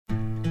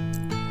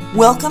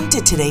Welcome to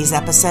today's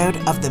episode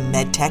of the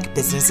Medtech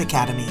Business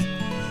Academy.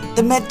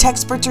 The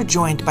Med-TeXperts are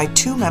joined by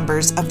two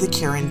members of the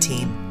Kurin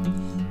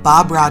team,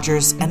 Bob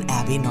Rogers and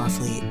Abby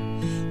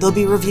Norfleet. They'll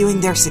be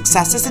reviewing their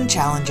successes and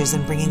challenges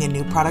in bringing a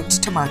new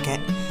product to market,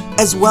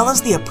 as well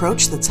as the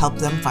approach that's helped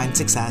them find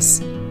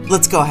success.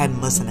 Let's go ahead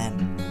and listen in.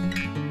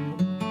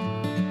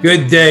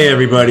 Good day,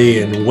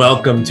 everybody, and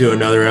welcome to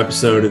another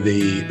episode of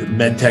the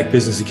Medtech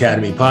Business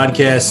Academy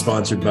podcast,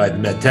 sponsored by the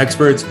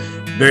Med-TeXperts.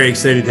 Very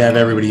excited to have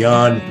everybody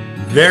on.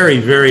 Very,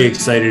 very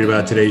excited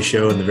about today's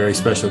show and the very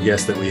special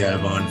guest that we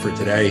have on for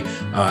today,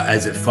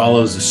 as it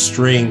follows a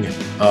string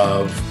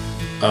of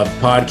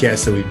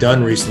podcasts that we've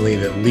done recently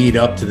that lead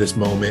up to this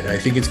moment. I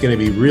think it's going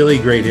to be really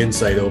great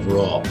insight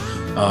overall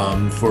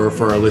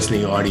for our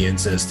listening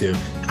audience as to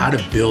how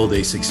to build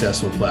a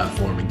successful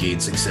platform and gain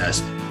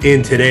success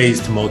in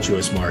today's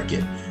tumultuous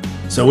market.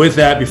 So with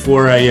that,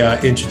 before I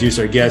introduce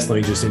our guest, let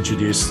me just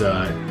introduce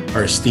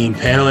our esteemed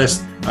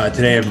panelists.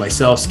 Today I have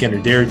myself,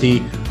 Skender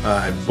Darity,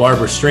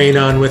 Barbara Strain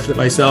on with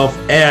myself,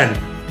 and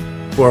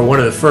for one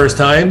of the first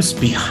times,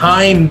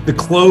 behind the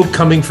cloak,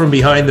 coming from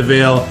behind the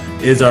veil,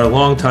 is our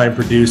longtime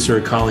producer,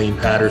 Colleen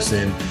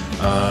Patterson,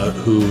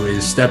 who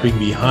is stepping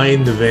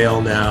behind the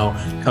veil now,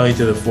 coming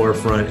to the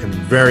forefront, and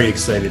very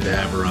excited to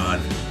have her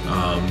on.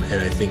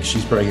 And I think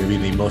she's probably going to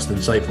be the most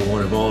insightful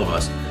one of all of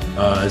us.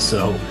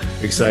 So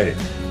excited.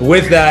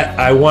 With that,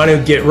 I want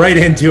to get right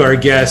into our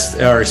guest,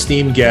 our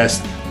esteemed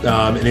guest,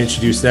 and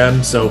introduce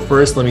them. So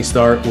first, let me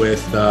start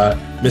with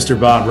Mr.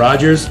 Bob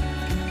Rogers.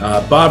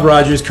 Bob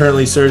Rogers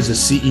currently serves as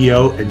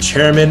CEO and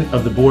chairman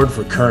of the board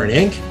for Kurin,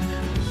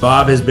 Inc.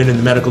 Bob has been in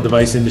the medical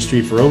device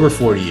industry for over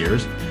 40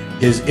 years.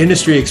 His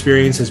industry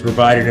experience has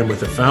provided him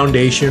with a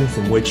foundation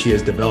from which he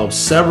has developed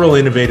several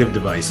innovative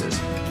devices.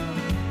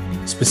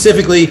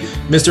 Specifically,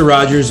 Mr.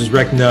 Rogers is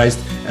recognized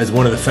as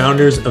one of the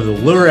founders of the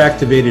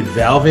lure-activated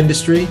valve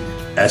industry,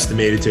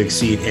 estimated to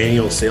exceed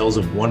annual sales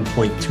of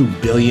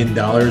 $1.2 billion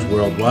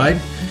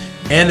worldwide,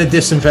 and the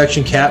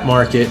disinfection cap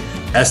market,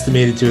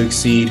 estimated to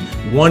exceed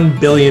 $1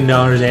 billion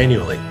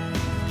annually.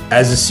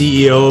 As the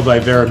CEO of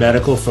Ivera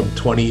Medical from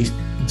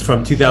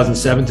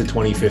 2007 to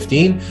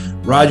 2015,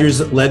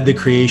 Rogers led the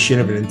creation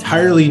of an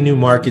entirely new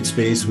market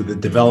space with the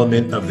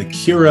development of the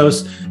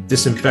Kuros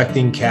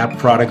disinfecting cap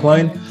product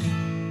line,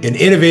 an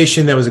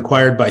innovation that was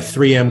acquired by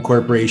 3M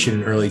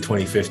Corporation in early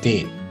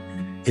 2015.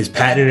 His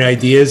patented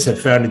ideas have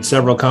founded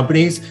several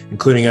companies,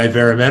 including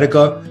Ivera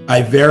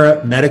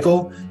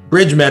Medical,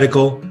 Bridge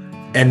Medical,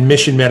 and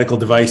Mission Medical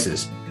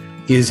Devices.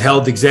 He has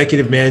held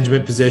executive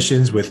management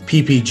positions with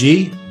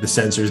PPG, the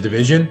Sensors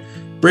Division,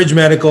 Bridge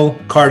Medical,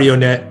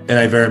 CardioNet, and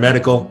Ivera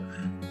Medical.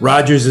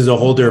 Rogers is a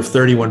holder of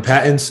 31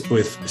 patents,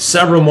 with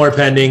several more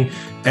pending,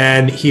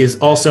 and he is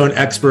also an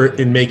expert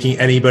in making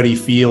anybody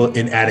feel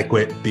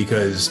inadequate,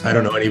 because I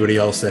don't know anybody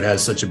else that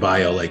has such a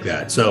bio like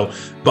that. So,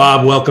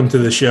 Bob, welcome to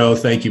the show.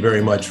 Thank you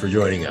very much for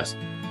joining us.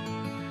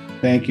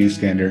 Thank you,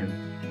 Skender.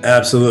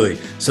 Absolutely.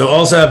 So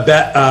also have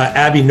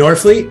Abby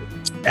Norfleet.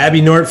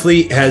 Abby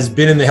Norfleet has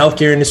been in the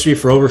healthcare industry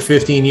for over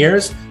 15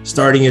 years,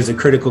 starting as a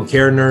critical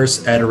care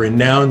nurse at a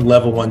renowned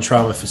level 1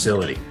 trauma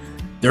facility.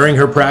 During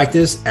her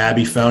practice,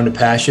 Abby found a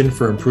passion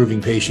for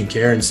improving patient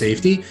care and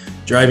safety,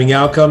 driving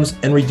outcomes,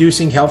 and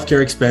reducing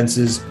healthcare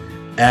expenses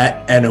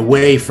at and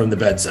away from the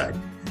bedside.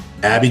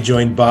 Abby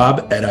joined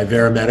Bob at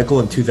Ivera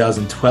Medical in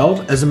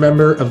 2012 as a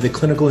member of the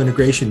clinical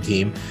integration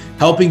team,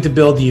 helping to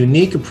build a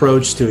unique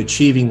approach to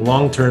achieving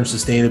long-term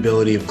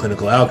sustainability of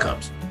clinical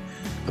outcomes.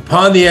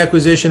 Upon the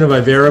acquisition of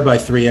Ivera by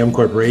 3M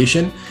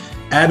Corporation,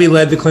 Abby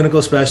led the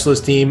clinical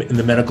specialist team in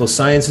the medical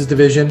sciences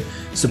division,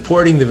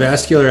 supporting the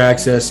vascular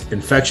access,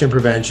 infection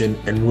prevention,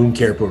 and wound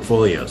care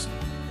portfolios.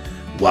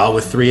 While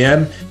with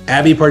 3M,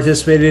 Abby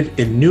participated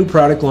in new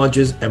product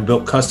launches and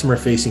built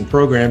customer-facing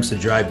programs to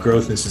drive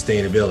growth and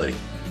sustainability.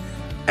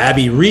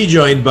 Abby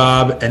rejoined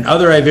Bob and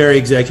other Ivera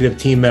executive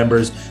team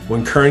members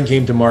when Kurin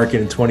came to market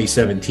in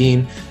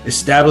 2017,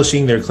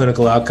 establishing their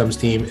clinical outcomes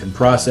team and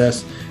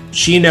process.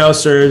 She now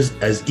serves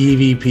as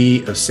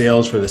EVP of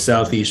sales for the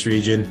Southeast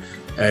region.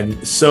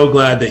 And so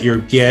glad that your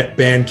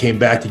band came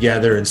back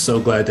together, and so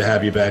glad to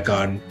have you back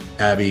on,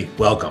 Abby.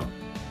 Welcome.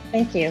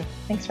 Thank you.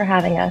 Thanks for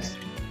having us.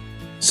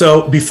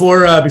 So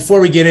before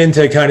we get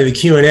into kind of the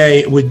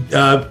Q&A, would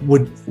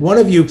one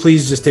of you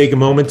please just take a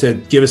moment to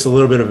give us a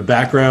little bit of a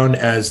background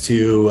as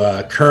to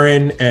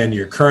Kurin and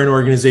your current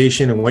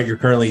organization and what you're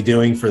currently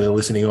doing for the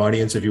listening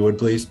audience, if you would,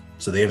 please,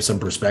 so they have some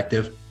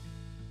perspective.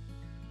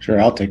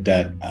 Sure, I'll take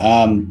that.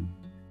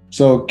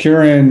 So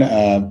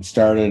Kurin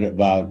started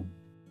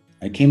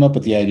I came up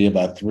with the idea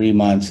about 3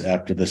 months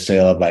after the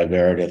sale of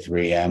Ivera to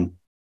 3M.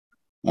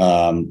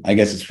 I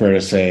guess it's fair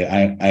to say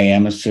I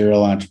am a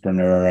serial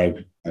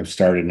entrepreneur. I've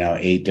started now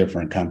 8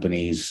 different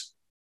companies.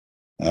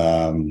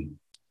 I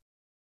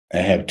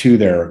have 2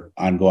 that are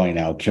ongoing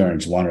now.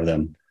 Kurin's one of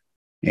them.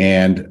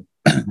 And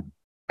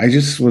I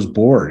just was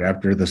bored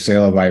after the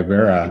sale of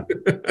Ivera.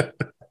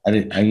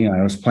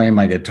 I was playing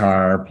my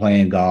guitar,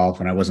 playing golf,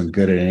 and I wasn't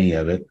good at any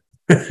of it.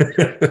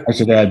 I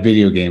should add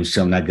video games,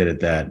 so I'm not good at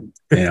that.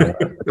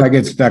 If I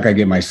get stuck, I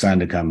get my son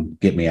to come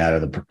get me out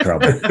of the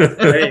trouble.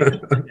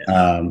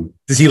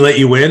 Does he let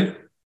you win?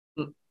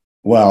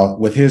 Well,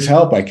 with his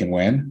help, I can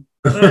win.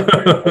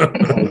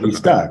 I'll be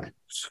stuck.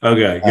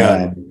 Okay,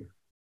 got it.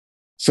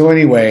 So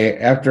anyway,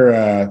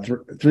 after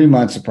 3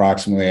 months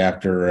approximately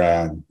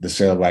after the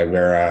sale of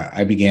Ivera,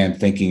 I began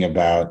thinking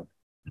about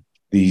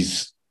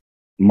these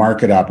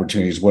market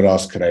opportunities. What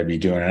else could I be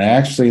doing? And I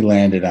actually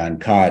landed on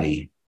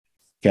CAUTI,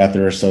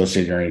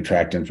 catheter-associated urinary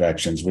tract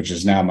infections, which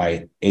is now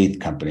my 8th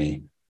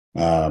company.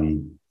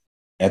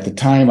 At the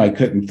time, I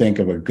couldn't think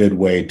of a good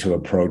way to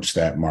approach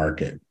that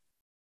market.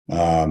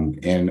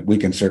 And we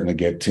can certainly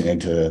get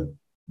into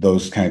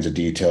those kinds of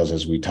details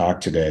as we talk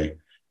today.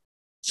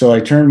 So I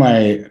turned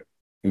my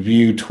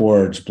view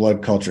towards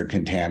blood culture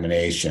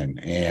contamination,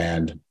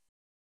 and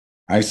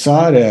I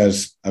saw it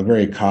as a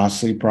very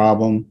costly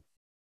problem.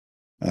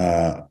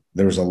 There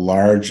was a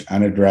large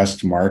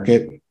unaddressed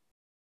market.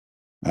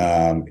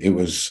 It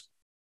was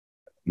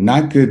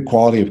not good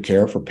quality of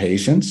care for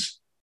patients.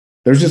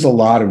 There's just a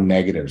lot of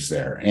negatives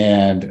there.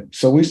 And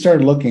so we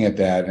started looking at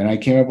that, and I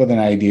came up with an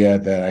idea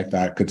that I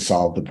thought could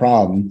solve the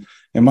problem.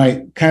 And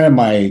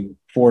my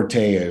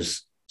forte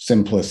is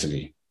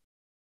simplicity.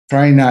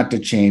 Trying not to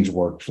change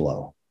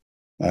workflow.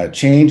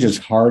 Change is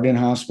hard in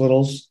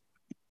hospitals,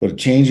 but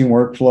changing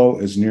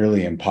workflow is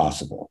nearly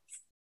impossible.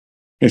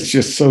 It's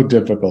just so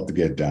difficult to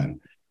get done.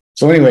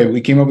 So anyway,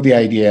 we came up with the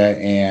idea,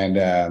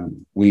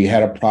 and we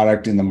had a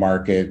product in the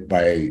market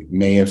by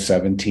May of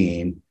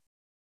 17.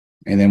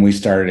 And then we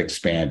started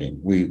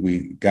expanding. We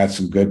got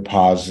some good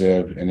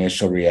positive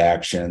initial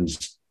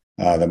reactions.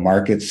 The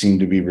market seemed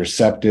to be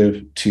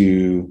receptive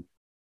to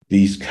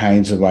these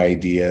kinds of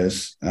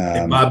ideas.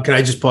 Bob, can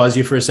I just pause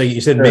you for a second?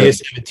 You said sure. May of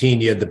 17,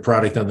 you had the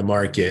product on the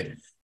market.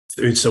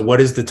 So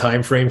what is the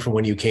time frame from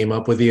when you came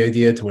up with the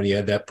idea to when you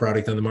had that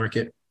product on the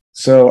market?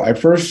 So I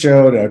first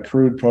showed a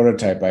crude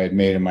prototype I had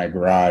made in my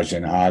garage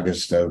in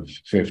August of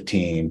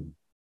 15.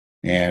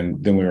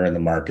 And then we were in the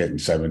market in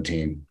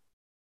 17.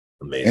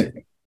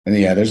 Amazing. And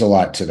yeah, there's a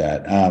lot to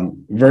that.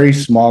 Very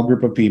small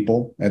group of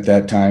people at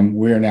that time.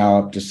 We are now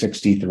up to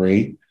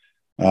 63.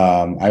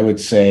 I would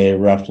say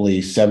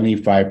roughly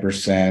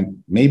 75%,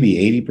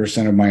 maybe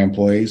 80% of my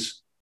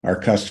employees are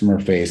customer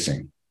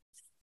facing.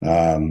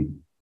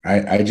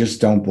 I just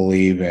don't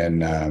believe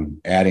in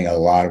adding a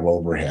lot of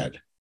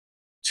overhead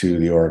to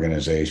the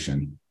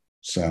organization.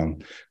 So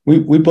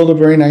we built a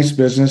very nice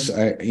business.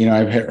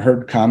 I've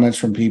heard comments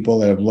from people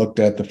that have looked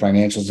at the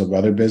financials of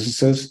other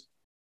businesses,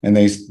 and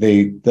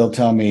they'll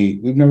tell me,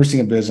 we've never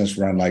seen a business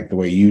run like the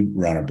way you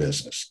run a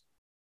business.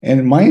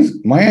 And my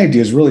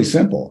idea is really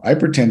simple. I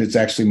pretend it's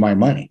actually my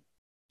money,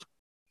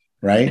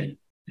 right?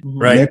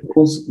 Right.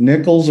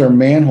 Nickels are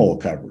manhole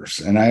covers,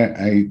 and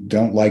I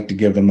don't like to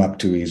give them up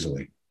too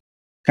easily.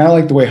 Kind of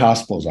like the way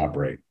hospitals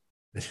operate.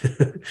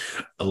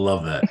 I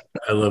love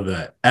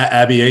that.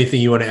 Abby,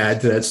 anything you want to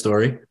add to that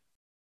story?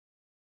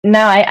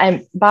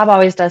 No, Bob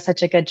always does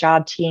such a good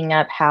job teeing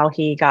up how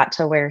he got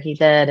to where he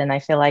did. And I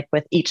feel like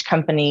with each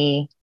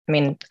company, I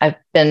mean, I've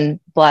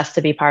been blessed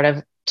to be part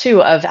of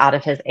 2 out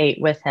of his 8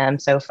 with him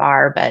so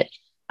far, but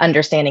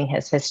understanding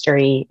his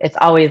history,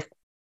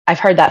 I've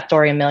heard that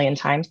story a million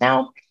times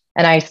now,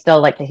 and I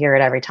still like to hear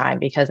it every time,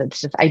 because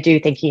I do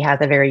think he has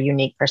a very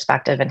unique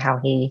perspective in how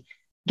he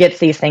gets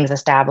these things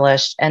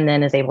established and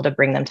then is able to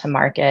bring them to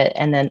market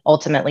and then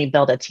ultimately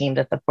build a team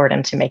to support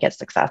him to make it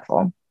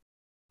successful.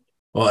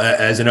 Well,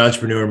 as an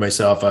entrepreneur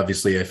myself,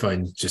 obviously, I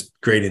find just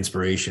great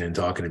inspiration in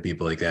talking to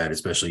people like that,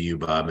 especially you,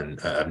 Bob. And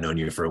I've known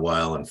you for a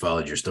while and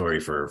followed your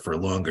story for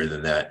longer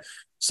than that.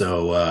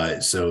 So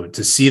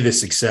to see the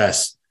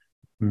success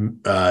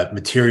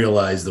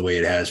materialize the way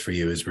it has for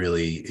you is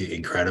really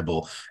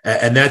incredible.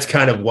 And that's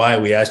kind of why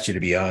we asked you to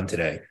be on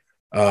today.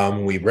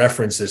 We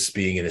reference this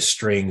being in a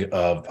string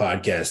of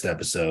podcast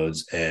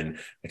episodes, and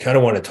I kind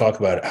of want to talk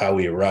about how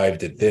we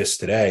arrived at this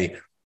today.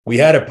 We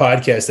had a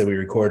podcast that we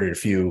recorded a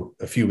few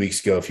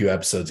weeks ago, a few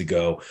episodes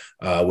ago,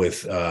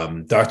 with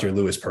Dr.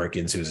 Lewis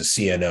Perkins, who's a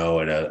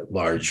CNO at a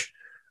large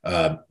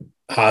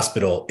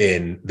hospital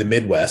in the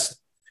Midwest.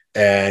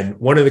 And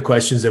one of the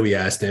questions that we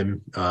asked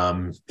him,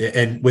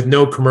 and with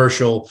no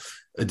commercial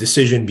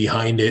decision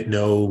behind it,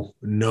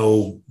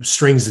 no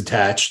strings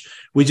attached,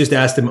 we just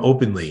asked him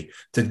openly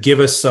to give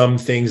us some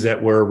things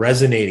that were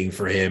resonating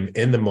for him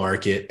in the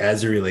market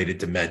as it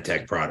related to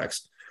medtech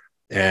products.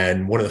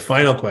 And one of the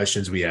final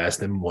questions we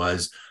asked him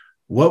was,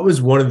 what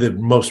was one of the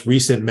most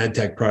recent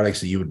medtech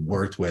products that you had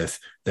worked with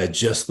that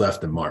just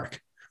left a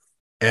mark?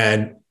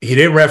 And he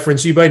didn't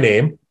reference you by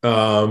name.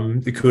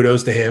 The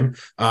kudos to him.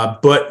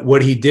 But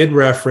what he did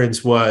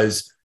reference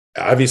was,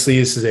 obviously,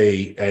 this is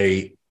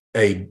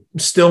a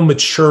still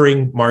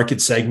maturing market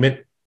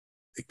segment.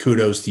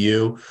 Kudos to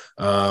you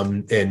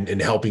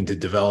and helping to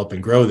develop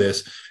and grow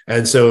this.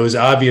 And so it was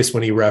obvious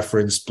when he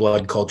referenced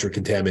blood culture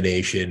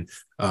contamination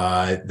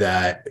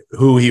that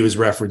who he was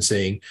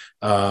referencing.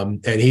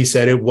 And he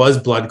said it was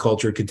blood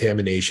culture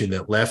contamination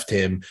that left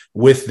him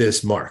with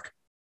this mark.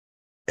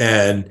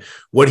 And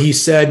what he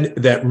said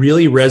that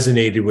really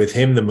resonated with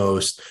him the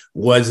most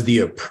was the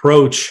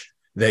approach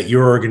that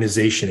your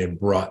organization had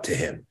brought to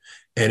him.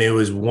 And it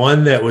was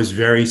one that was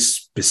very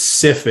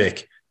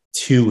specific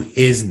to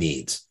his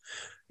needs.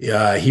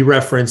 He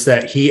referenced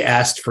that he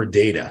asked for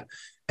data.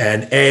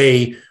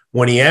 And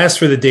when he asked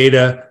for the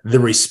data, the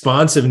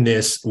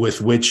responsiveness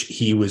with which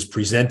he was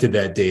presented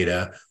that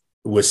data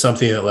was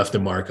something that left a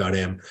mark on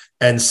him.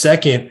 And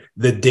second,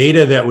 the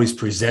data that was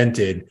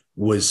presented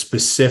was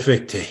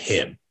specific to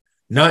him,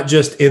 not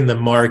just in the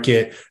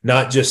market,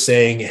 not just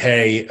saying,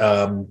 hey,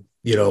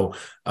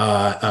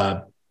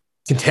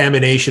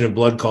 contamination of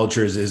blood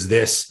cultures is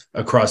this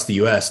across the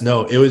US.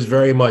 No, it was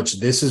very much,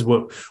 this is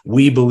what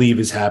we believe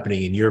is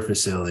happening in your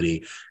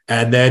facility.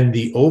 And then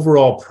the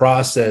overall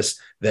process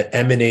that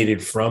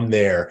emanated from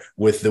there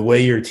with the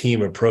way your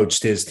team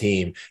approached his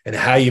team and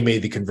how you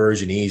made the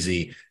conversion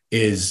easy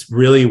is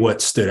really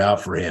what stood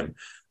out for him.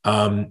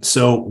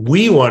 So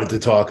we wanted to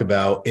talk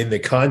about, in the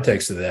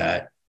context of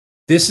that,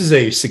 this is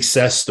a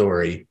success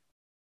story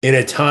in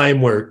a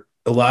time where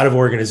a lot of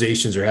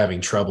organizations are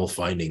having trouble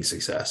finding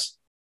success.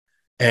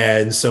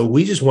 And so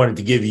we just wanted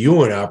to give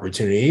you an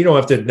opportunity. You don't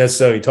have to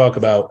necessarily talk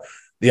about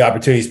the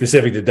opportunity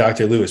specific to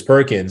Dr. Lewis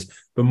Perkins,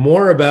 but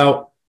more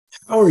about,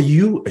 how are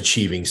you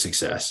achieving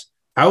success?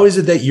 How is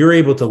it that you're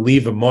able to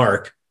leave a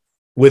mark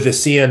with a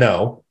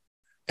CNO?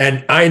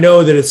 And I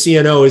know that a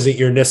CNO isn't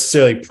your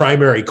necessarily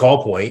primary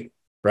call point,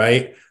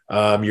 right?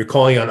 You're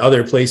calling on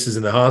other places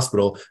in the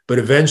hospital, but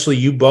eventually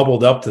you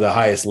bubbled up to the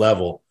highest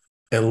level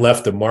and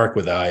left a mark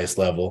with the highest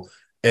level.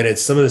 And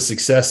it's some of the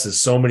success that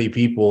so many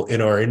people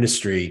in our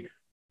industry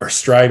are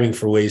striving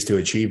for ways to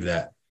achieve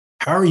that.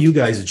 How are you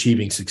guys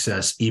achieving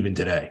success even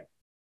today?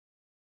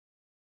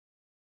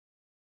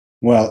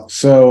 Well,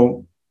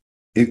 so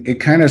it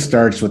kind of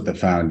starts with the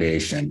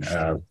foundation.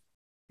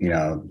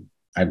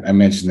 I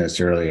mentioned this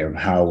earlier, of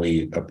how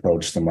we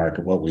approach the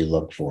market, what we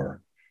look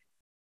for.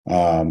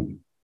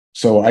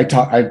 So I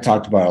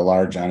talked about a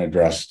large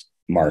unaddressed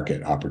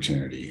market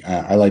opportunity.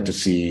 I like to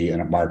see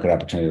a market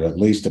opportunity of at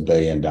least $1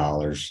 billion,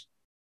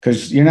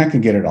 because you're not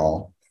going to get it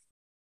all.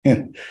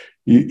 And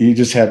you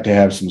just have to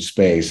have some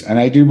space. And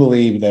I do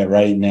believe that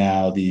right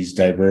now, these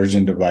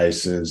diversion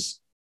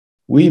devices,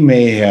 we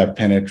may have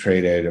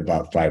penetrated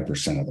about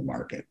 5% of the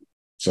market.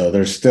 So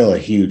there's still a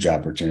huge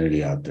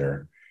opportunity out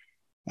there.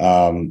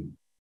 I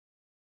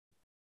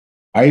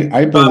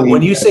believe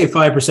when you say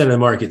 5% of the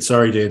market,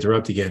 sorry to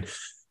interrupt again,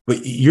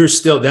 but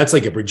that's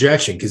like a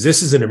projection, because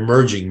this is an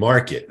emerging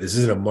market. This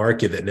isn't a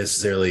market that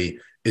necessarily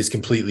is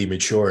completely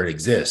mature and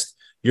exists.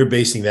 You're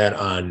basing that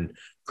on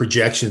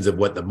projections of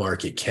what the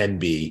market can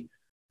be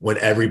when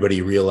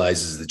everybody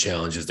realizes the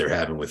challenges they're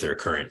having with their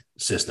current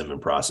system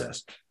and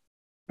process.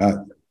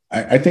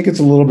 I think it's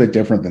a little bit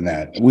different than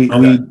that. We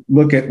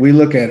look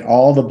at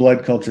all the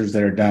blood cultures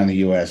that are done in the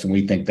U.S. and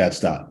we think that's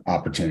the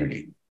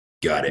opportunity.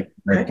 Got it.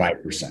 Right,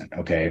 5%.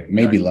 Okay,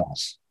 maybe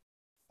less.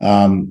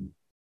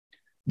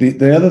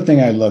 The other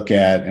thing I look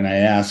at, and I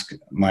ask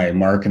my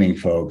marketing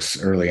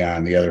folks early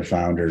on, the other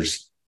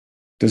founders,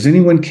 does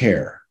anyone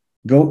care?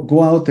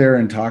 Go out there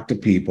and talk to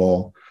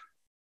people.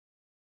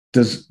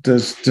 Does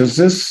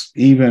this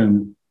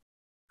even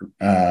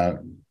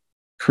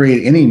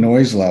create any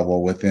noise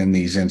level within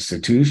these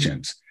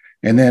institutions?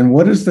 And then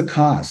what is the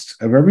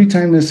cost of every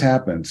time this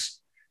happens?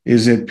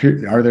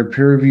 Are there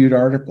peer-reviewed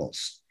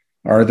articles?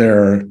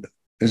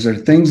 Is there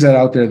things that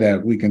out there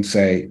that we can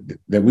say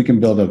that we can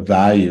build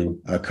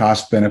a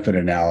cost-benefit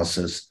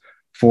analysis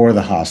for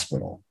the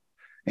hospital?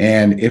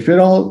 And if it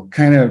all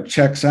kind of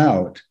checks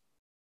out,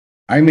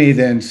 I may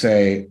then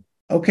say,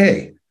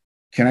 okay,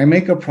 can I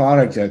make a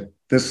product at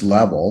this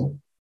level?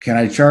 Can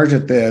I charge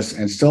at this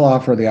and still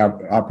offer the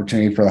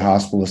opportunity for the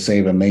hospital to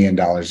save $1 million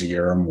a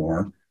year or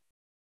more?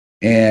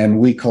 And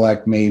we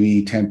collect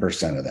maybe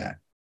 10% of that.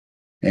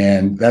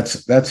 And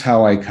that's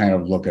how I kind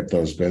of look at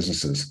those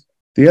businesses.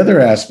 The other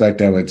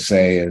aspect I would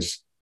say is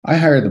I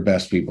hire the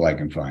best people I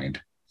can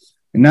find.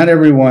 And not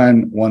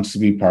everyone wants to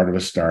be part of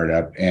a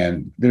startup,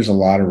 and there's a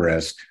lot of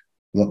risk.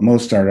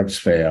 Most startups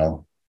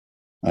fail.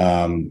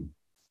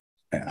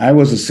 I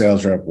was a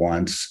sales rep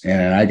once,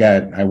 and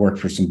I worked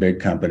for some big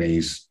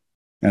companies,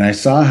 and I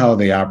saw how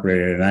they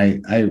operated,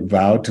 and I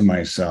vowed to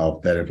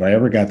myself that if I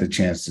ever got the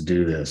chance to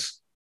do this,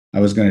 I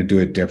was going to do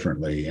it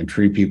differently and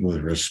treat people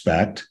with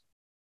respect.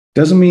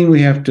 Doesn't mean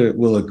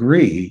we'll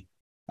agree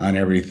on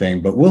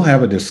everything, but we'll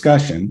have a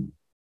discussion.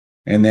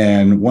 And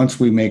then once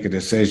we make a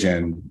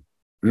decision,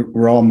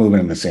 we're all moving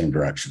in the same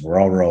direction. We're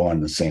all rowing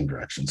in the same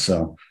direction.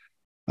 So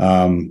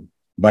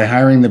by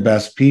hiring the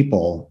best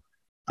people,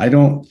 I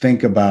don't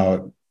think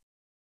about,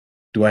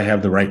 do I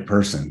have the right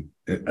person?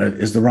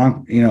 Is the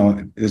wrong,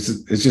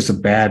 it's just a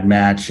bad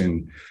match.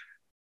 And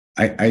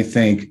I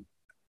think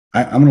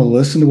I'm going to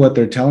listen to what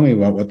they're telling me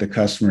about what the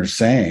customer is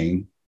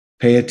saying,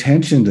 pay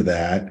attention to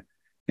that,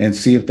 and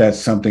see if that's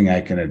something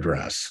I can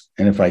address.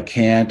 And if I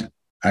can't,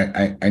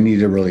 I need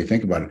to really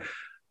think about it.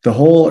 The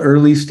whole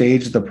early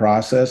stage of the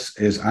process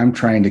is I'm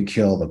trying to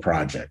kill the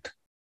project.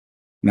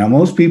 Now,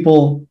 most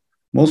people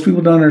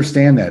don't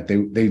understand that.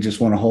 They just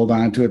want to hold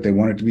on to it. They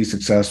want it to be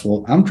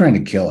successful. I'm trying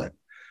to kill it,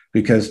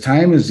 because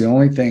time is the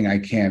only thing I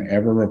can't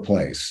ever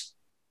replace.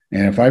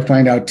 And if I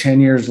find out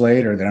 10 years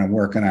later that I'm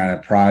working on a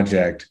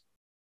project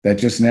that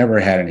just never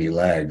had any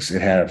legs,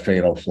 it had a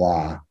fatal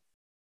flaw,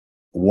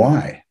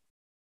 why?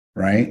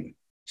 Right?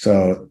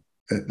 So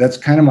that's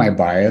kind of my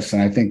bias.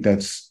 And I think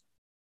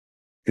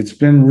it's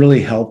been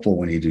really helpful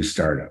when you do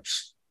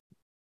startups.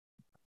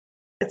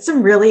 It's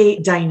some really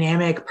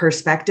dynamic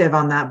perspective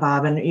on that,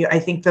 Bob. And I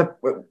think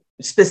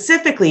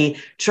specifically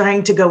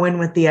trying to go in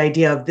with the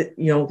idea of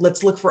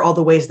let's look for all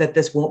the ways that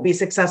this won't be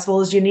successful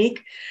is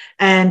unique.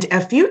 And a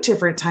few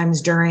different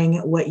times during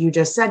what you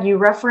just said, you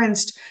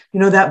referenced,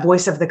 that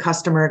voice of the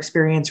customer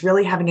experience,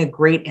 really having a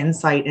great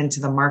insight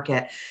into the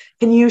market.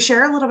 Can you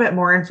share a little bit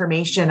more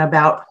information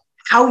about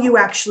how you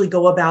actually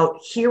go about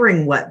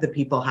hearing what the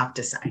people have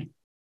to say?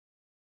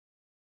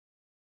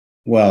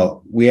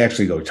 Well, we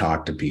actually go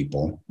talk to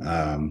people.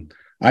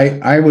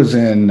 I was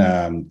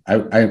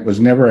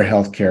never a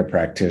healthcare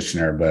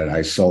practitioner, but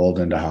I sold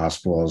into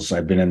hospitals.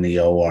 I've been in the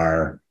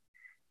OR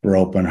for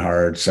open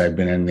hearts. I've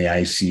been in the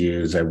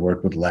ICUs. I've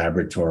worked with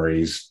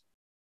laboratories.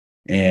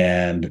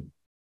 And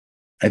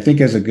I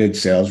think as a good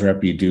sales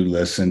rep, you do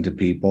listen to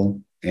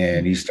people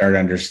and you start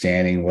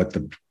understanding what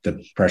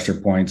the pressure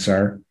points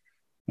are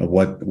of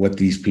what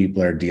these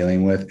people are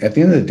dealing with. At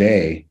the end of the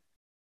day,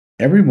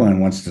 everyone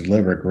wants to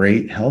deliver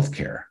great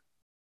healthcare,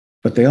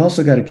 but they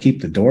also got to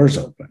keep the doors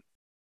open,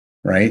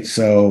 right?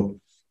 So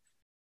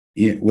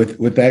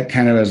with that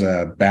kind of as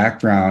a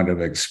background of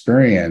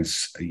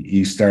experience,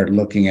 you start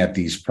looking at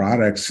these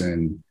products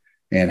and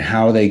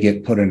how they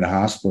get put into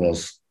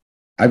hospitals.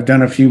 I've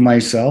done a few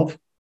myself,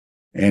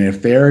 and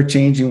if they're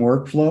changing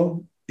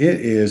workflow, it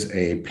is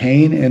a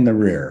pain in the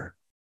rear,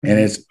 and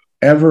it's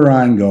ever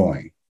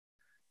ongoing.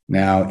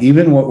 Now,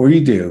 even what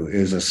we do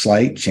is a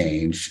slight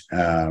change.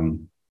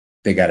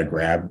 They got to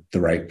grab the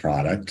right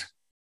product,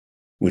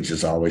 which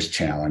is always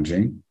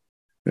challenging.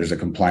 There's a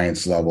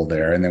compliance level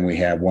there. And then we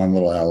have one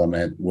little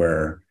element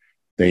where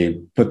they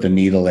put the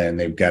needle in,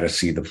 they've got to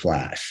see the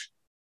flash.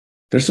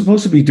 They're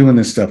supposed to be doing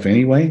this stuff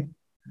anyway,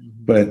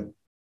 but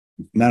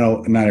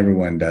not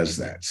everyone does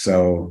that.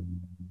 So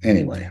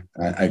anyway,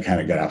 I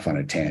kind of got off on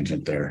a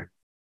tangent there.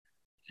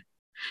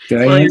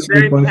 Did I answer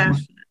your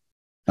question?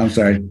 I'm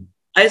sorry.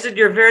 I said,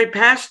 you're very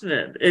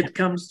passionate. It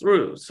comes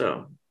through.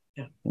 So,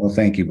 yeah. Well,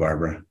 thank you,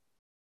 Barbara.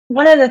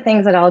 One of the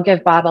things that I'll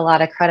give Bob a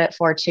lot of credit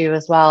for too,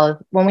 as well, is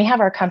when we have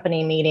our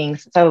company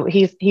meetings. So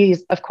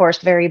he's of course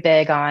very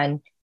big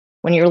on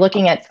when you're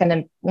looking at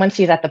once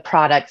he's at the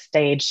product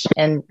stage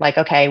and like,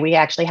 okay, we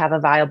actually have a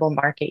viable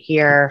market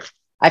here.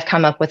 I've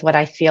come up with what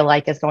I feel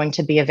like is going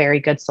to be a very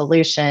good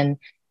solution.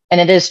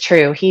 And it is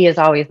true. He is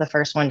always the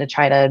first one to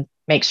try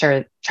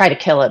to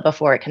kill it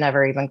before it can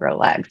ever even grow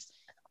legs,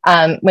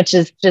 which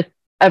is just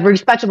a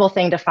respectable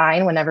thing to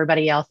find when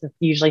everybody else is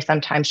usually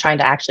sometimes trying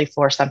to actually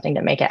force something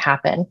to make it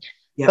happen.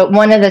 Yep. But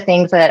one of the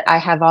things that I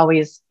have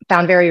always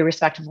found very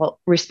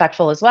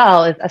respectful as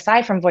well is,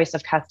 aside from voice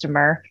of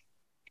customer,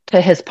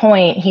 to his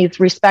point, he's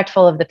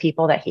respectful of the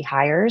people that he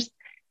hires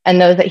and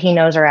those that he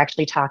knows are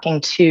actually talking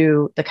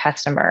to the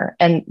customer.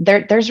 And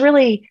there's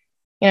really,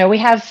 we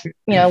have,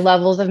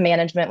 levels of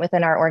management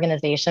within our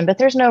organization, but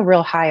there's no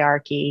real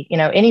hierarchy.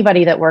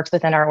 Anybody that works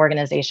within our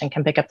organization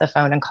can pick up the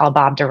phone and call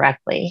Bob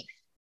directly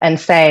and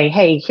say,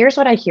 hey, here's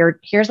what I heard.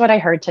 Here's what I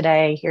heard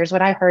today. Here's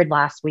what I heard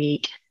last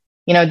week.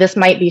 This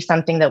might be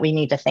something that we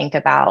need to think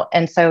about.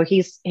 And so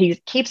he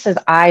keeps his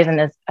eyes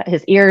and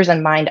his ears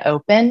and mind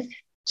open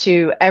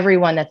to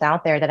everyone that's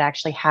out there that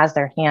actually has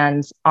their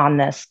hands on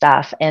this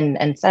stuff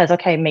and says,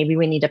 okay, maybe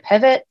we need to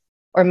pivot,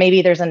 or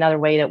maybe there's another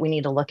way that we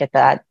need to look at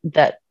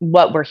that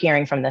what we're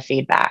hearing from the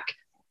feedback.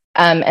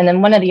 And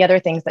then one of the other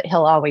things that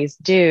he'll always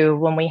do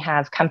when we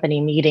have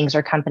company meetings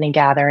or company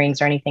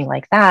gatherings or anything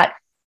like that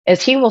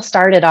is he will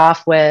start it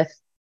off with,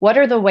 what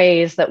are the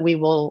ways that we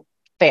will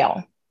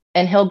fail?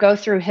 And he'll go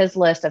through his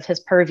list of his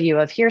purview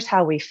of here's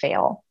how we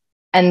fail.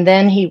 And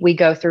then we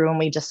go through and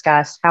we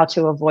discuss how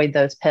to avoid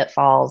those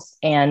pitfalls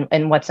and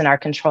what's in our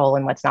control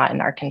and what's not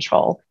in our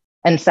control,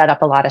 and set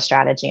up a lot of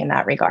strategy in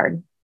that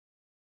regard.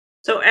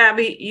 So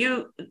Abby,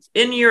 you,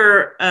 in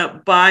your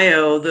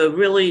bio, the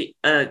really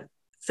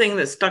thing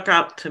that stuck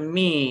out to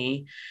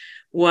me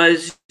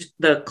was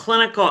the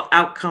clinical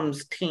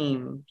outcomes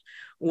team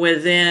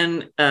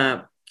within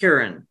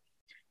Kurin.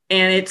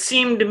 And it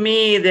seemed to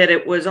me that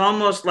it was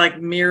almost like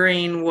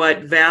mirroring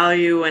what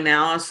value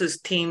analysis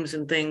teams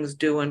and things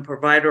do in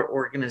provider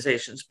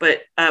organizations. But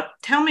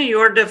tell me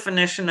your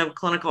definition of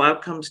clinical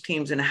outcomes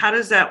teams, and how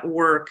does that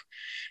work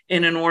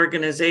in an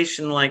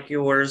organization like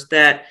yours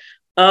that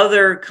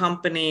other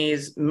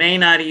companies may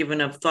not even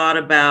have thought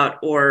about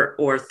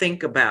or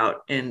think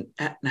about, and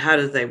how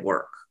do they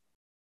work?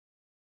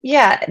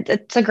 Yeah,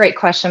 it's a great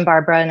question,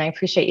 Barbara, and I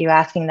appreciate you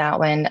asking that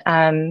one.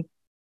 I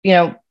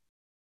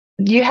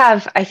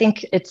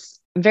think it's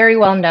very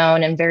well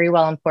known and very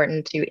well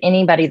important to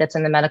anybody that's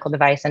in the medical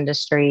device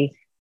industry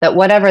that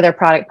whatever their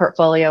product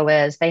portfolio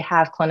is, they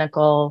have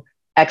clinical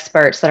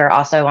experts that are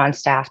also on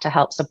staff to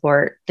help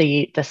support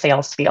the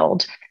sales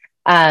field.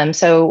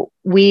 So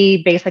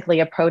we basically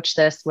approach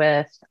this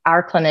with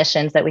our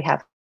clinicians that we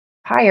have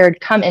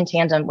hired come in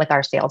tandem with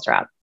our sales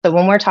rep. So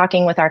when we're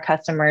talking with our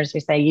customers, we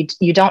say,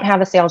 you don't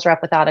have a sales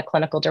rep without a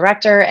clinical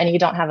director, and you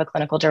don't have a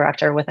clinical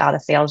director without a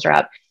sales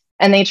rep.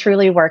 And they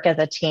truly work as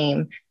a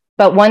team.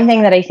 But one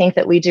thing that I think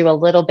that we do a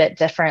little bit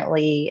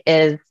differently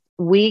is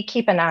we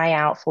keep an eye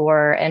out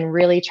for and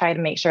really try to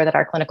make sure that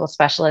our clinical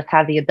specialists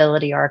have the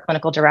ability, or our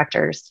clinical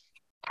directors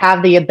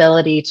have the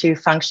ability to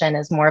function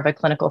as more of a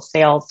clinical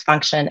sales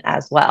function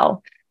as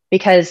well.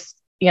 Because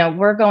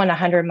we're going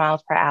 100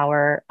 miles per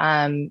hour.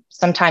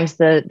 Sometimes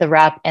the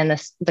rep and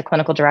the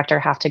clinical director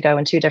have to go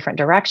in two different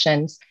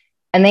directions,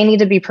 and they need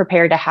to be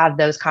prepared to have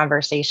those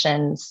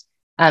conversations,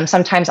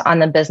 sometimes on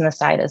the business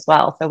side as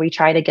well. So we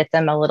try to get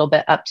them a little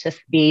bit up to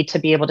speed to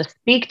be able to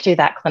speak to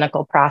that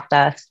clinical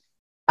process,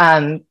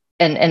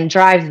 and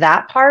drive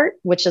that part,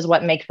 which is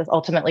what makes us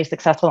ultimately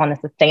successful on the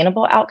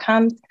sustainable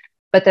outcomes.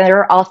 But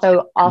they're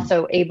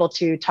also able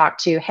to talk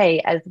to,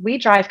 hey, as we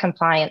drive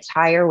compliance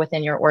higher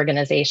within your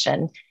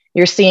organization,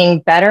 you're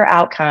seeing better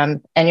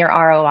outcomes, and your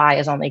ROI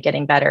is only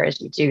getting better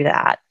as you do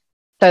that.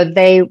 So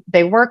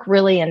they work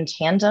really in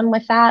tandem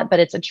with that, but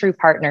it's a true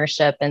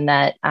partnership in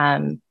that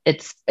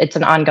it's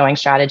an ongoing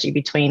strategy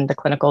between the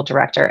clinical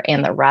director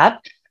and the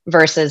rep,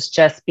 versus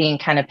just being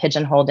kind of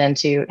pigeonholed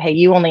into, hey,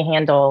 you only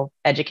handle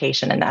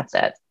education and that's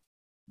it.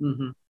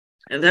 Mm-hmm.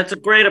 And that's a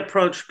great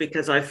approach,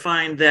 because I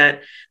find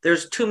that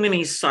there's too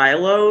many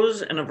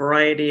silos in a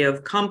variety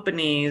of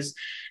companies.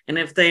 And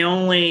if they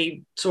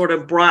only sort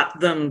of brought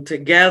them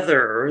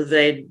together,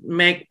 they'd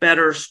make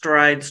better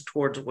strides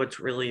towards what's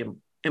really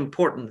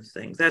important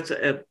things. That's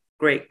a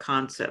great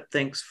concept.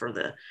 Thanks for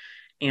the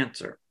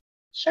answer.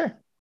 Sure.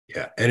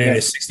 Yeah. And in a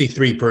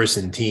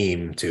 63-person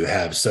team, to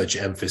have such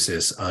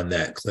emphasis on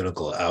that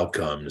clinical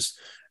outcomes,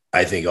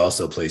 I think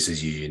also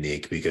places you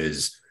unique,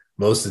 because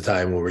most of the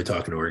time when we're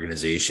talking to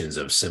organizations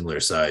of similar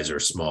size or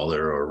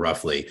smaller or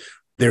roughly,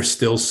 they're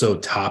still so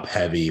top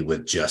heavy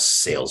with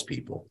just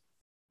salespeople.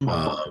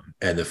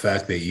 And the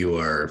fact that you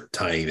are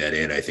tying that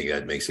in, I think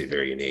that makes it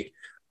very unique.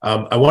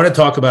 I want to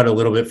talk about it a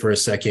little bit for a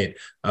second.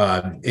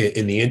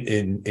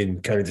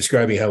 In kind of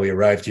describing how we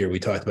arrived here, we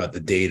talked about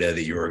the data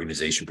that your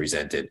organization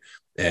presented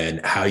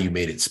and how you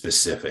made it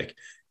specific.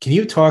 Can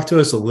you talk to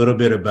us a little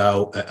bit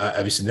about,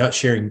 obviously not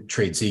sharing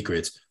trade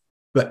secrets,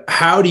 but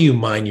how do you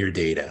mine your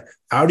data?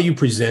 How do you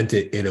present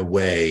it in a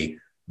way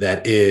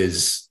that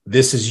is,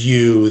 this is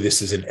you,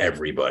 this isn't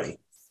everybody?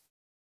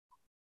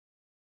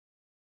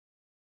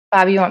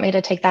 Bob, you want me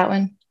to take that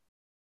one?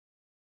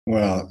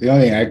 Well, the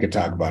only thing I could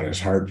talk about is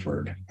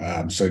Hartford.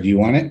 So do you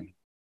want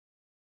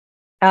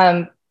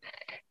it?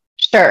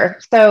 Sure.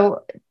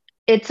 So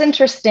it's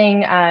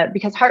interesting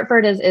because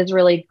Hartford is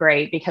really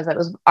great, because it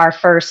was our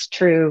first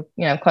true,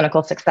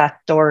 clinical success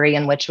story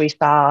in which we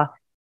saw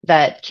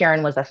that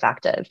Kurin was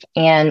effective.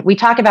 And we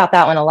talk about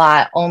that one a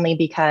lot only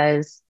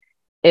because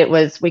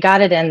we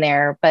got it in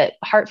there, but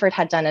Hartford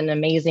had done an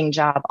amazing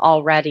job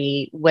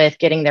already with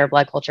getting their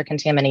blood culture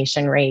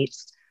contamination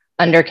rates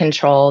under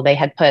control. They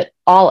had put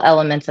all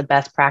elements of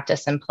best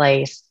practice in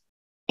place.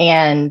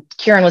 And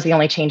Kurin was the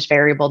only change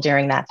variable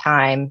during that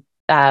time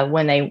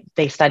when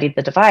they studied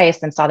the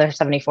device and saw their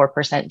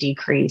 74%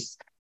 decrease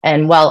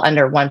and well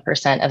under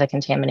 1% of a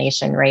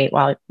contamination rate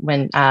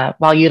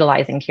while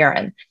utilizing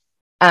Kurin.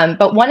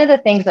 But one of the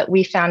things that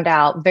we found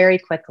out very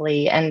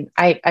quickly, and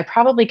I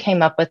probably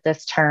came up with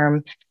this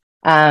term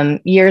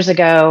years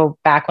ago,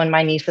 back when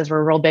my nieces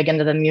were real big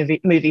into the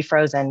movie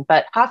Frozen,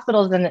 but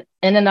hospitals in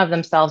and of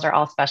themselves are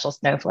all special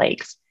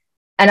snowflakes.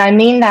 And I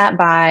mean that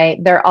by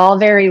they're all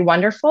very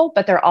wonderful,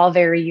 but they're all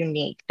very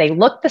unique. They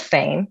look the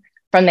same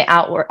from the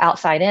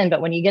outside in,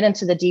 but when you get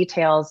into the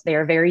details, they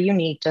are very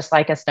unique, just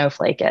like a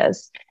snowflake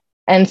is.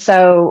 And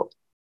so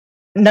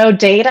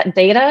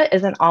data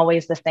isn't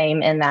always the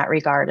same in that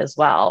regard as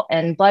well.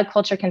 And blood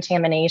culture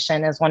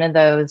contamination is one of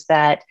those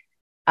that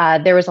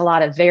there was a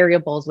lot of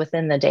variables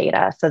within the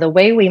data. So the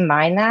way we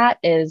mine that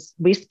is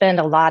we spend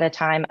a lot of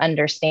time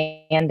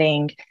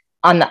understanding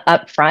on the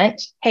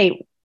upfront,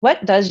 hey,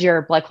 what does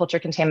your blood culture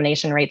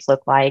contamination rates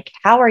look like?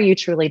 How are you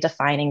truly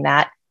defining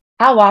that?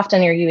 How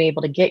often are you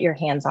able to get your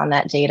hands on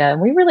that data?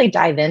 And we really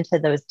dive into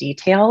those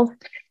details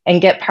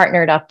and get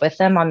partnered up with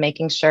them on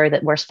making sure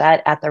that we're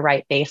set at the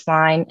right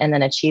baseline and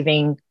then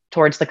achieving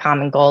towards the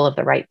common goal of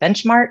the right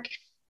benchmark,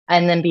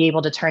 and then be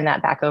able to turn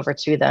that back over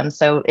to them.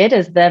 So it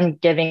is them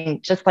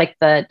giving, just like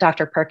the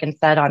Dr. Perkins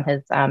said on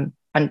his on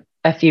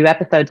a few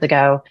episodes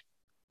ago,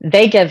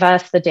 they give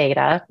us the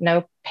data,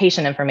 no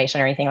patient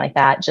information or anything like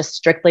that, just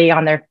strictly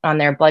on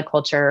their blood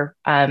culture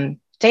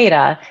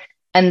data.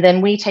 And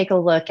then we take a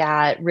look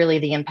at really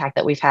the impact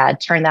that we've had,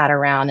 turn that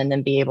around, and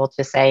then be able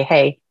to say,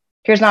 hey,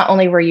 here's not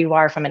only where you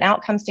are from an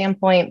outcome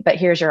standpoint, but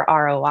here's your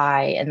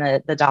ROI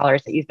and the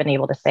dollars that you've been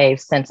able to save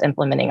since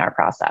implementing our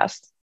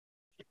process.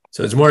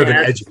 So it's more of an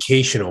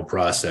educational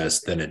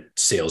process than a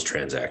sales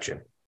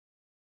transaction.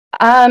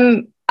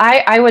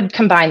 I would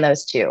combine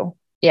those two.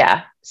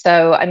 Yeah.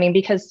 So, I mean,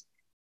 because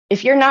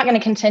if you're not going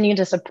to continue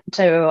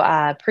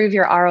to prove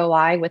your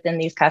ROI within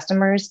these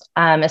customers,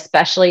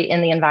 especially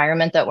in the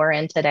environment that we're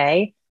in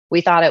today,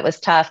 we thought it was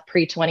tough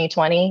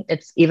pre-2020.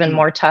 It's even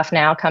more tough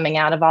now coming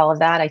out of all of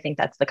that. I think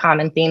that's the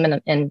common theme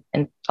in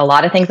a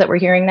lot of things that we're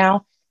hearing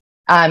now.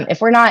 If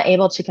we're not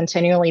able to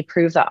continually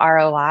prove the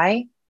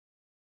ROI,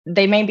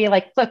 they may be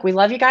like, look, we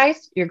love you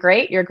guys. You're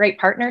great. You're a great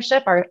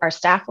partnership. Our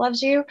staff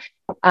loves you.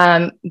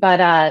 But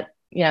at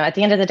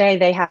the end of the day,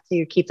 they have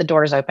to keep the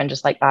doors open,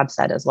 just like Bob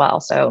said as well.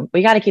 So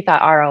we got to keep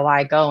that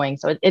ROI going.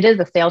 So it is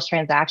a sales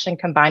transaction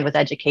combined with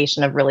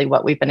education of really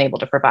what we've been able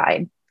to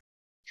provide.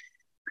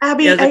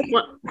 Abby,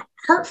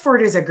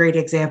 Hartford is a great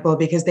example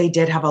because they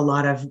did have a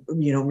lot of,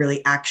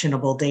 really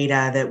actionable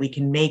data that we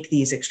can make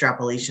these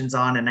extrapolations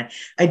on. And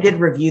I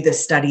did review the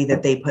study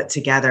that they put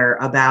together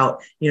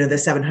about, the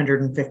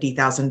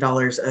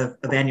 $750,000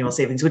 of annual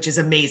savings, which is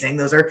amazing.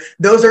 Those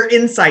are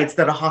insights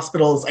that a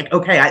hospital is like,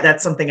 okay,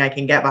 that's something I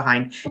can get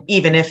behind,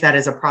 even if that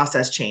is a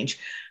process change.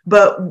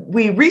 But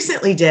we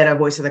recently did a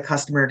Voice of the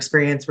Customer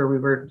experience where we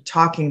were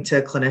talking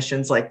to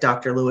clinicians like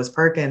Dr. Lewis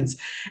Perkins.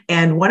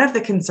 And one of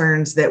the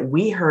concerns that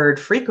we heard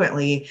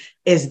frequently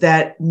is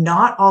that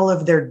not all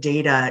of their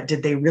data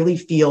did they really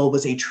feel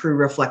was a true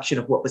reflection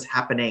of what was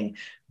happening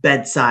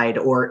bedside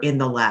or in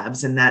the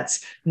labs. And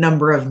that's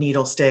number of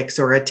needle sticks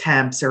or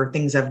attempts or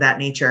things of that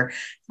nature.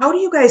 How do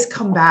you guys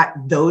combat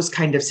those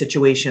kind of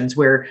situations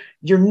where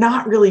you're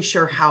not really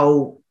sure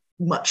how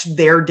much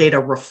their data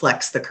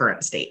reflects the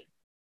current state?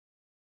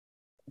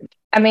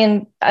 I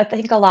mean, I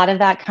think a lot of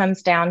that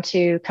comes down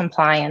to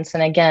compliance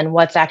and, again,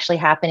 what's actually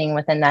happening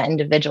within that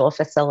individual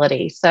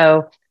facility.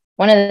 So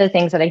one of the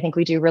things that I think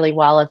we do really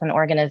well as an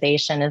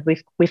organization is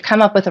we've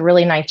come up with a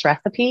really nice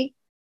recipe,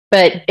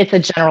 but it's a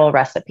general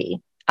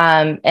recipe.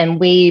 And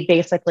we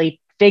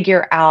basically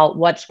figure out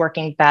what's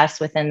working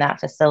best within that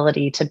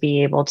facility to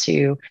be able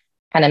to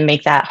kind of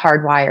make that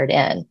hardwired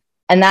in.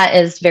 And that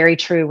is very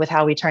true with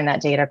how we turn that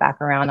data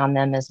back around on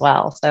them as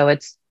well. So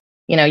it's,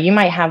 you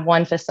might have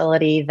one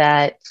facility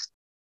that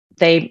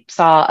they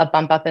saw a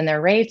bump up in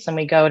their rates and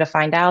we go to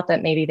find out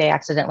that maybe they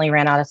accidentally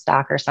ran out of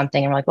stock or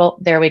something. And we're like, well,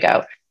 there we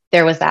go.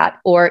 There was that.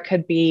 Or it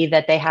could be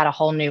that they had a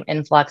whole new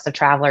influx of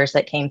travelers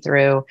that came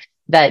through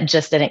that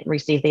just didn't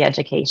receive the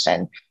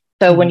education.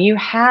 So when you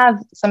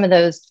have some of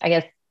those, I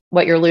guess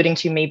what you're alluding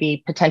to,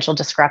 maybe potential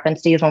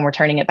discrepancies when we're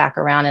turning it back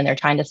around and they're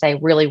trying to say,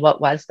 really, what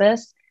was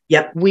this?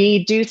 Yep.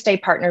 We do stay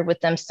partnered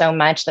with them so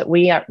much that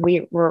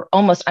we're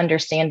almost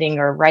understanding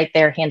or right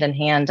there hand in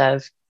hand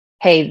of,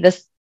 hey,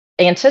 this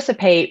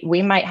anticipate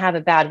we might have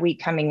a bad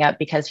week coming up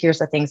because here's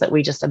the things that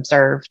we just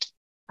observed,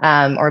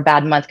 or a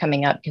bad month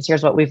coming up because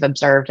here's what we've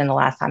observed in the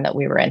last time that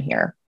we were in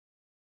here.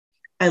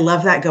 I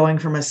love that, going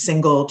from a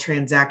single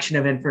transaction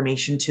of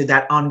information to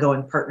that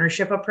ongoing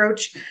partnership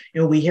approach.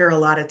 We hear a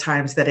lot of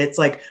times that it's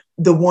like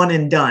the one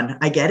and done.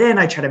 I get in,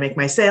 I try to make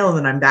my sale, and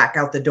then I'm back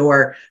out the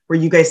door, where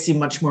you guys seem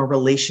much more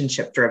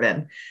relationship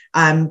driven.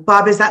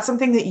 Bob, is that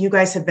something that you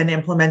guys have been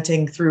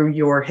implementing through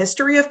your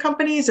history of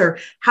companies, or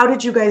how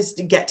did you guys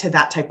get to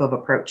that type of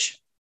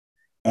approach?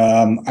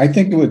 I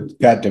think it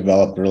got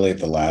developed really at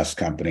the last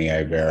company,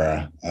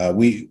 Ivera.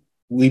 We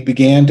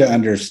began to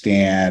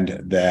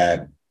understand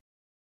that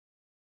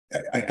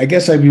I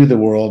guess I view the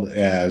world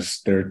as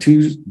there are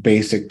two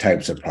basic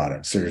types of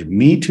products. There's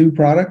Me Too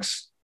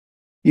products.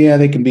 Yeah,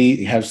 they can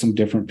have some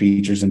different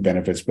features and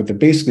benefits, but they're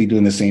basically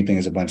doing the same thing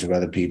as a bunch of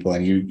other people,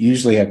 and you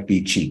usually have to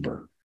be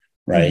cheaper,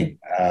 right?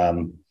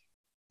 Mm-hmm.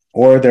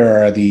 Or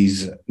there are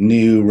these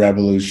new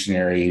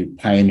revolutionary,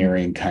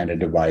 pioneering kind of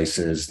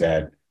devices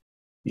that,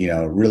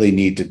 really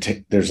need to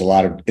take,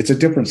 it's a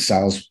different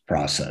sales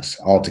process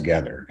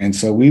altogether. And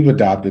so we've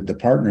adopted the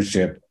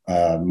partnership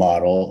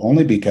model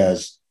only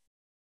because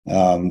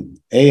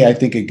I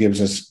think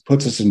it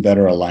puts us in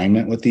better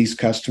alignment with these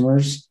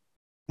customers.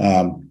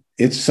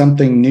 It's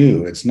something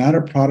new. It's not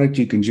a product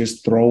you can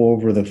just throw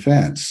over the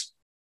fence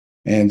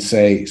and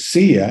say,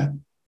 see ya.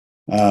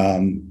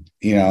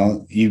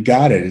 You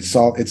got it.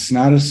 It's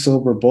not a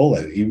silver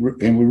bullet.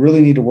 And we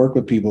really need to work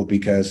with people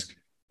because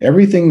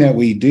everything that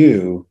we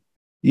do,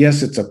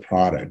 yes, it's a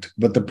product,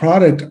 but the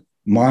product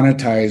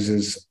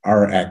monetizes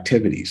our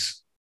activities.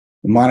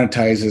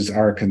 Monetizes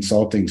our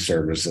consulting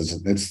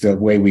services. It's the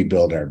way we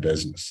build our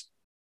business.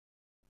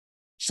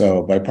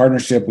 So by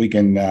partnership, we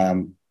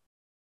can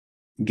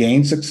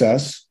gain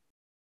success,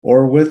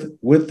 or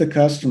with the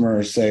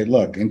customer say,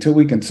 look, until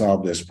we can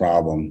solve this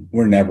problem,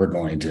 we're never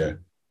going to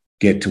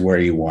get to where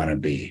you want to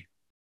be.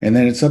 And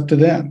then it's up to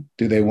them.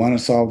 Do they want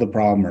to solve the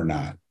problem or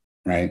not?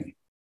 Right.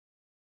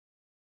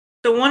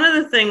 So one of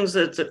the things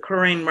that's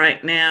occurring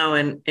right now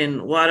in a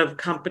lot of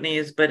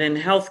companies, but in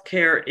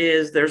healthcare,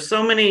 is there's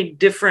so many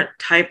different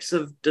types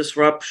of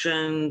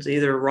disruptions,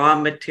 either raw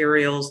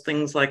materials,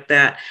 things like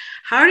that.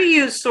 How do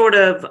you sort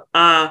of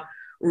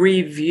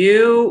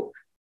review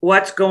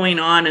what's going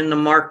on in the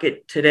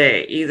market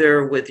today,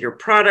 either with your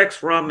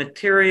products, raw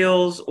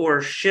materials,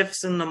 or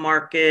shifts in the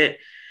market,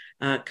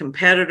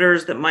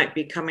 competitors that might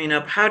be coming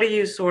up? How do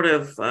you sort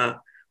of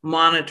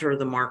monitor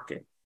the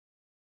market?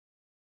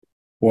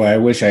 Boy, I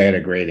wish I had a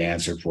great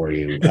answer for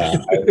you.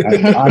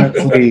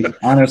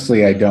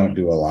 Honestly, I don't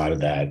do a lot of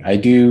that. I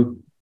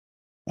do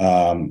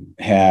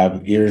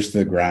have ears to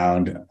the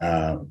ground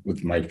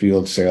with my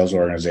field sales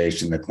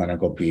organization, the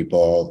clinical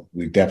people.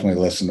 We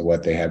definitely listen to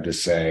what they have to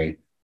say.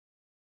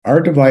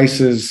 Our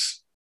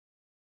devices,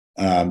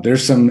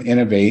 there's some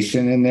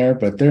innovation in there,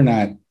 but they're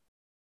not.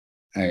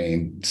 I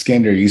mean,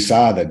 Skinder, you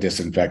saw the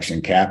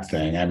disinfection cap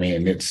thing. I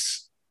mean,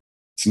 it's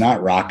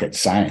not rocket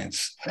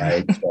science,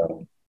 right?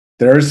 So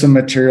there are some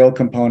material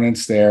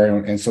components there,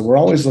 and so we're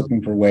always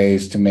looking for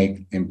ways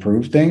to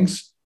improve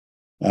things.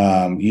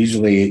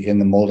 Usually in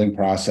the molding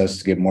process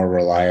to get more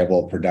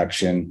reliable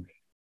production.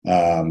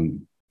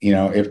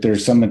 If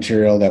there's some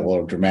material that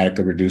will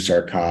dramatically reduce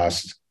our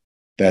cost,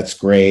 that's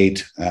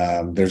great.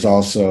 There's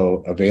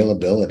also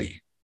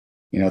availability,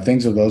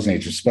 things of those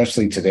nature,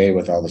 especially today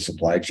with all the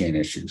supply chain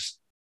issues.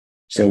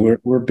 So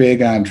we're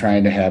big on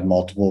trying to have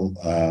multiple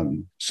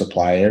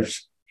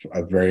suppliers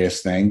of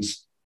various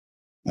things,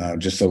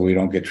 just so we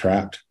don't get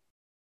trapped.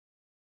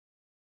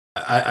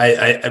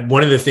 I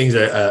one of the things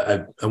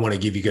I want to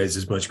give you guys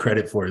as much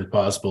credit for as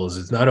possible is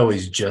it's not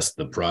always just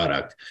the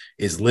product,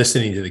 is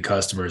listening to the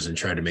customers and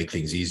trying to make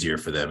things easier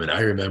for them. And I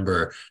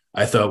remember,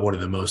 I thought one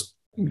of the most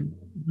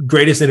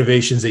greatest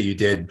innovations that you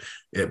did,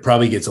 it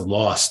probably gets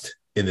lost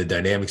in the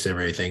dynamics of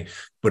everything,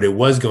 but it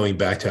was going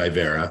back to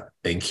Ivera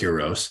and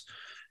Kuros.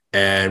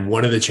 And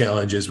one of the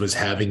challenges was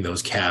having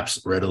those caps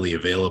readily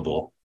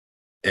available.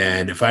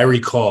 And if I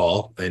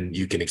recall, and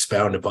you can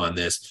expound upon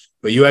this,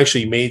 but you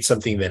actually made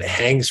something that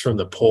hangs from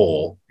the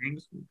pole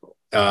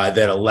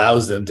that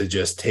allows them to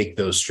just take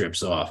those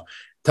strips off.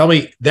 Tell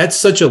me, that's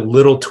such a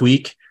little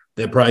tweak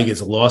that probably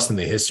gets lost in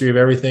the history of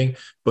everything,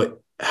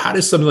 but how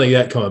does something like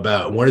that come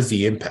about? And what is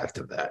the impact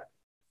of that?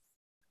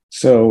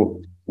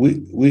 So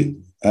we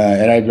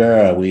at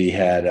Ivera, we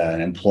had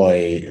an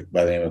employee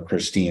by the name of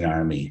Christine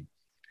Army.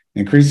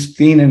 And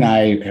Christine and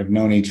I have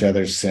known each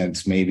other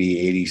since maybe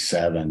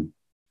 87.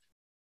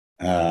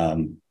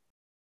 Was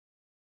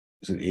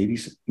it 80,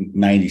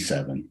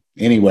 97?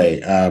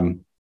 Anyway,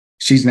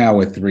 she's now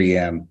with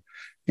 3M.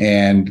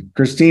 And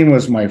Christine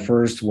was my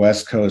first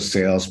West Coast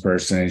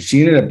salesperson. And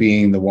she ended up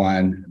being the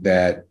one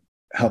that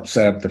helped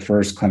set up the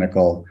first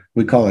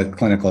we call it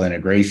clinical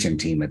integration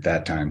team at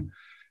that time.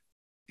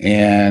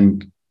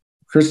 And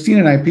Christine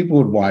and I, people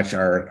would watch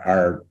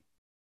our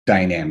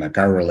dynamic,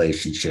 our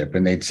relationship,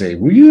 and they'd say,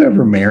 "Were you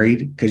ever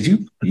married? Because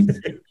you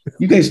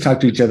guys talk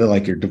to each other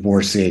like you're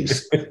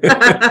divorcees."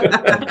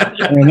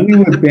 And we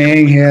would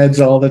bang heads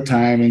all the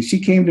time. And she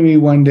came to me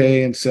one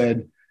day and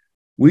said,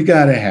 "We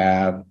got to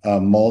have a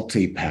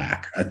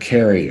multi-pack, a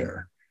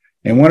carrier."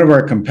 And one of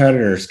our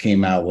competitors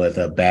came out with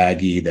a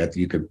baggie that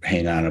you could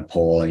hang on a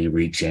pole and you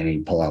reach in and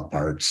you pull out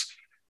parts.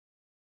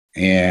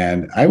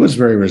 And I was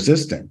very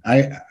resistant.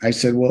 I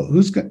said, "Well,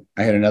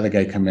 I had another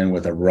guy come in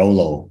with a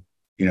Rolo,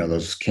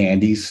 those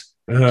candies,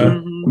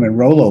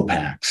 Rolo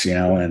packs,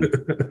 and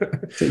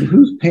said,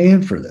 "Who's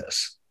paying for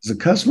this? Is the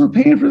customer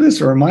paying for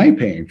this or am I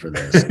paying for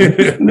this?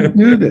 Who's going to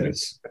do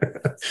this?"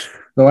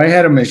 So I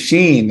had a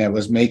machine that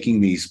was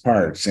making these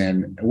parts.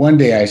 And one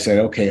day I said,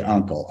 "Okay,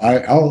 Uncle,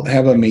 I'll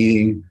have a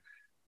meeting."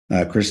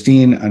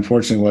 Christine,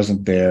 unfortunately,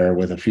 wasn't there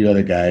with a few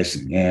other guys,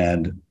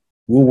 and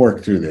we'll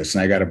work through this.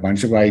 And I got a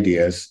bunch of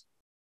ideas.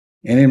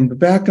 And in the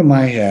back of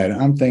my head,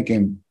 I'm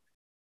thinking,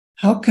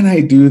 how can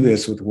I do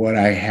this with what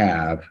I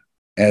have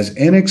as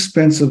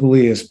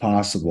inexpensively as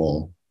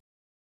possible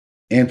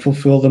and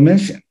fulfill the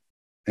mission?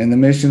 And the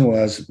mission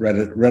was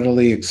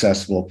readily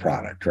accessible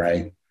product,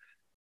 right?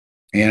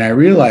 And I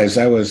realized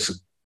I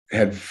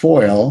had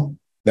foil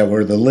that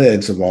were the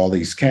lids of all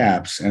these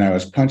caps, and I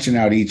was punching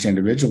out each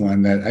individual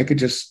one that I could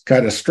just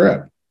cut a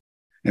strip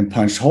and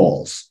punch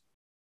holes.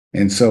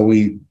 And so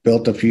we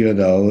built a few of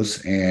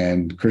those,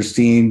 and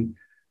Christine,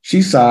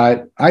 she saw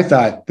it. I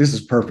thought, this is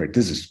perfect.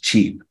 This is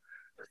cheap.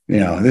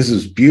 This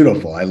is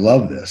beautiful. I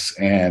love this.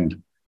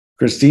 And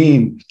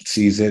Christine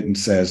sees it and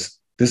says,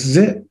 "This is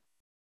it."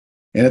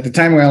 And at the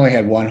time, we only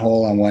had one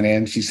hole on one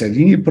end. She said,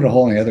 "You need to put a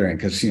hole on the other end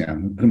because,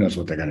 who knows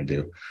what they're going to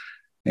do."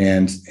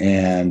 And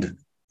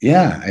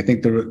yeah, I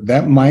think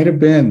that might have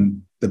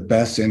been the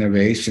best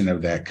innovation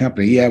of that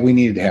company. Yeah, we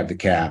needed to have the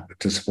cap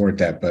to support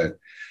that, but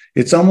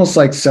it's almost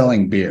like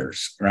selling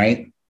beers,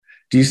 right?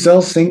 Do you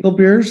sell single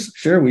beers?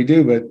 Sure, we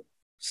do, but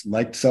it's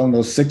like selling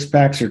those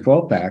 6-packs or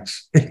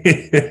 12-packs,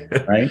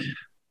 right?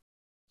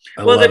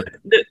 Well,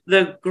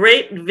 the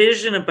great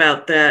vision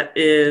about that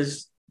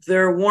is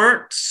there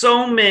weren't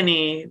so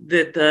many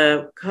that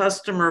the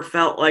customer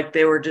felt like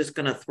they were just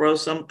going to throw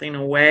something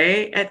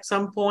away at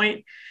some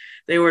point.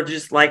 They were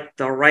just like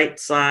the right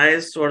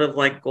size, sort of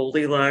like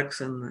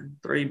Goldilocks and the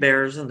 3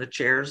 bears and the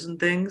chairs and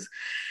things.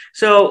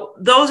 So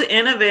those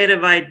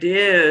innovative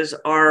ideas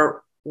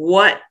are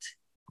what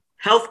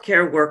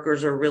healthcare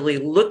workers are really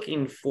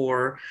looking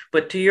for.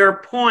 But to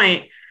your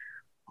point,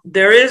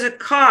 there is a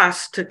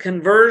cost to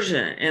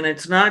conversion, and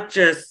it's not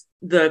just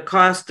the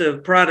cost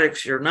of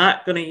products you're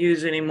not going to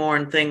use anymore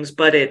and things,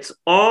 but it's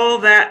all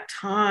that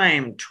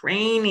time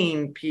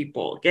training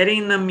people,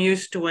 getting them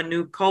used to a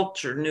new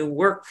culture, new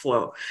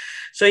workflow.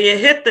 So you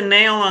hit the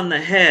nail on the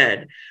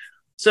head.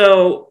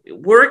 So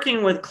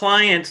working with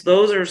clients,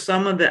 those are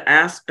some of the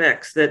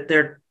aspects that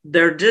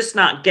they're just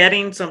not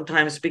getting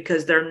sometimes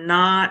because they're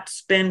not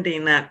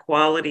spending that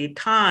quality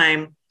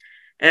time,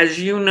 as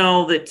you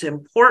know, that's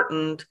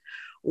important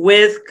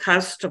with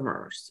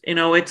customers.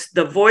 It's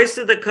the voice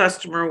of the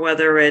customer,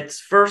 whether it's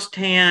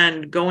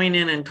firsthand going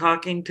in and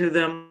talking to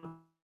them.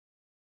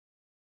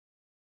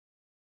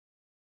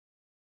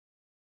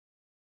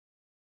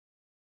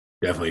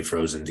 Definitely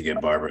frozen to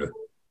get Barbara.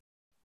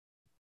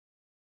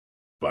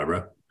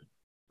 Barbara?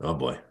 Oh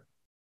boy.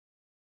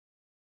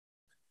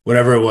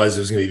 Whatever it was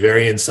going to be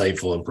very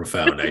insightful and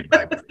profound.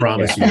 I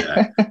promise you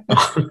that.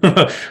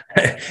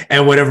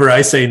 And whatever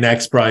I say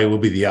next probably will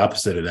be the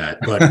opposite of that.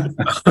 But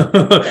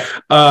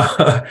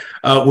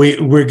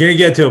we're going to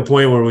get to a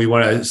point where we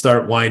want to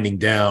start winding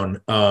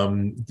down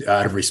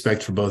out of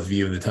respect for both of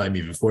you and the time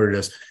you've afforded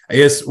us. I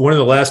guess one of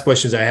the last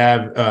questions I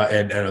have,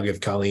 and I'll give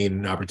Colleen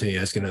an opportunity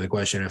to ask another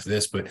question after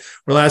this, but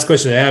the last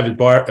question I have is,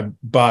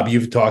 Bob,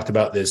 you've talked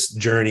about this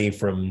journey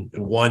from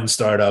 1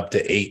 startup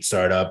to 8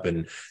 startup,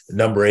 and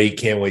number 8,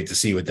 can't wait to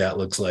see what that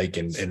looks like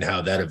and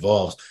how that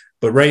evolves.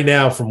 But right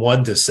now, from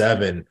 1 to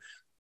 7,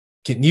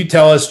 can you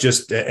tell us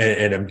just,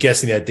 and I'm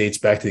guessing that dates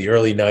back to the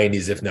early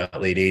 90s, if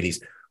not late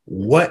 80s,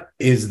 what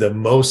is the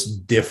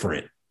most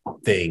different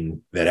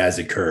thing that has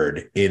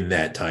occurred in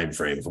that time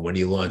frame from when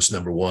you launched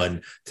number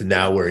 1 to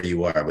now where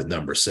you are with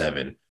number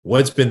 7?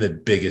 What's been the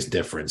biggest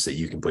difference that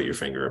you can put your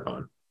finger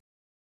upon?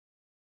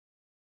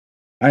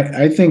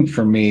 I think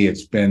for me,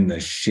 it's been the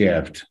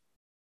shift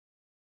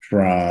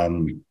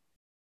from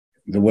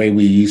the way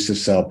we used to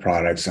sell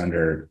products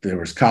there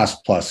was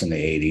cost plus in the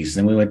 80s.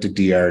 Then we went to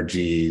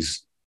DRGs.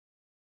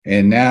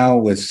 And now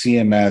with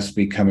CMS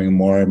becoming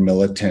more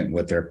militant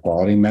with their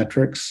quality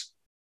metrics,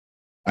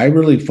 I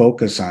really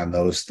focus on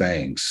those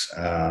things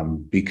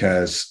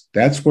because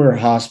that's where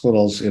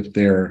hospitals, if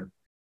their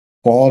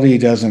quality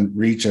doesn't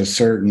reach a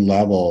certain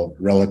level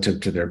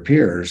relative to their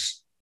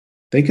peers,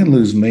 they can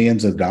lose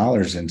millions of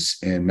dollars in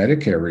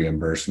Medicare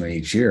reimbursement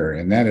each year.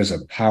 And that is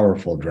a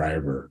powerful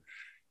driver.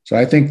 So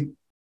I think...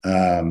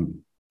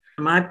 Am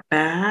I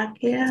back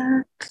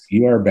yet?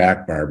 You are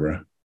back,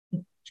 Barbara.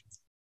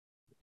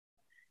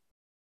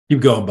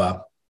 Keep going,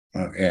 Bob.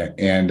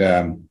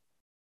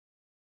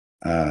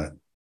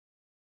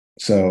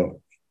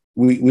 So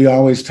we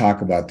always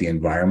talk about the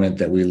environment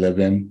that we live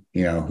in,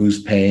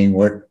 who's paying,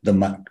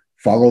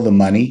 follow the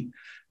money.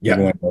 Yeah.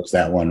 Everyone knows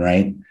that one,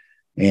 right?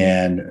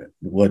 And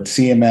what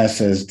CMS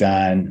has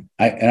done,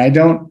 I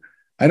don't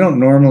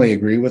normally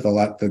agree with a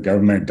lot the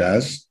government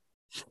does,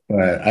 but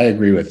I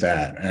agree with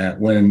that.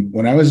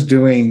 When I was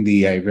doing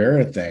the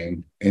Ivera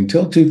thing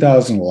until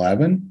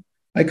 2011,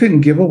 I couldn't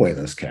give away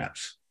those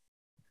caps.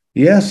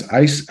 Yes,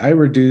 I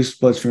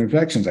reduced bloodstream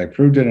infections. I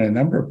proved it in a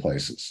number of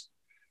places.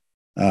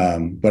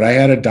 But I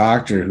had a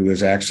doctor who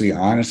was actually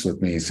honest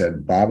with me. He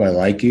said, "Bob, I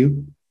like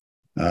you,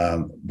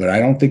 but I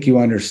don't think you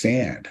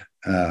understand.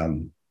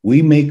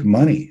 We make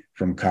money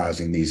from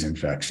causing these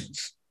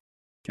infections."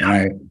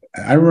 And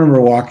I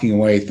remember walking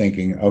away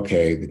thinking,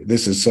 okay,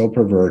 this is so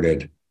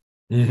perverted.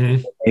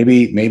 Mm-hmm.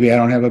 Maybe I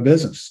don't have a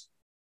business,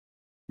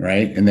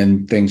 right? And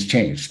then things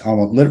changed.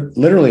 Almost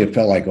literally, it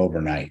felt like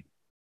overnight.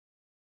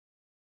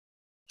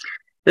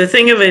 The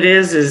thing of it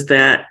is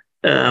that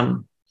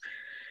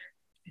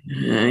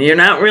you're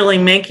not really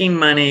making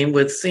money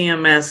with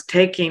CMS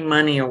taking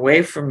money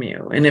away from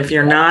you. And if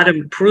you're not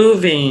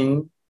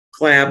improving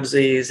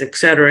CLABSIs, et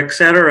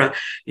cetera,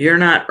 you're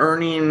not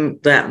earning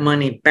that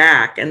money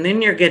back. And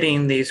then you're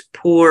getting these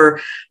poor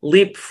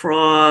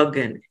leapfrog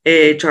and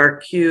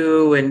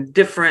AHRQ and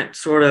different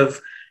sort of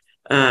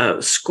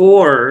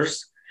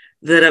scores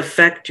that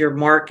affect your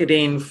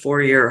marketing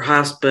for your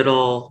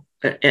hospital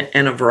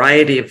and a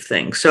variety of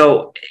things.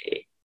 So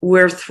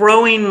we're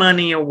throwing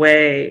money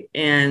away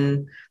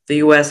in the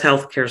US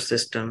healthcare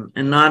system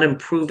and not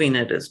improving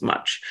it as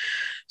much.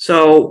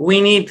 So we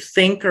need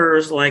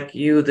thinkers like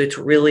you that's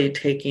really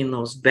taking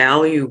those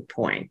value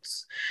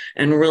points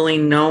and really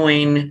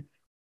knowing,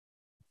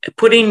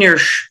 putting your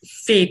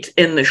feet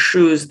in the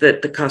shoes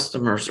that the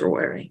customers are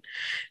wearing.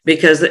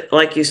 Because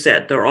like you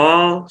said, they're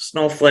all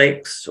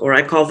snowflakes, or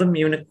I call them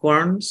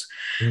unicorns.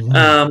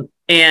 Mm-hmm.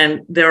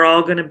 And they're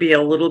all going to be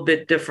a little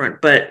bit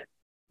different. But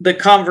the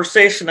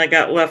conversation I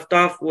got left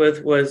off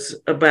with was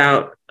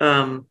about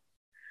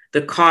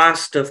the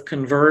cost of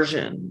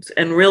conversions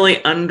and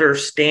really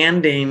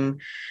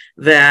understanding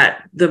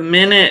that the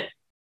minute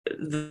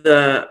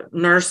the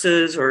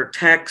nurses or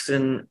techs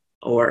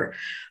or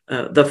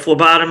the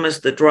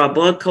phlebotomists that draw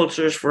blood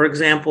cultures, for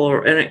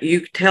example, and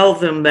you tell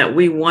them that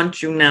we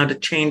want you now to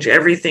change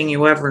everything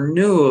you ever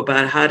knew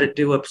about how to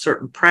do a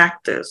certain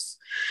practice,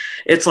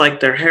 it's like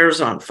their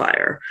hair's on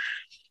fire.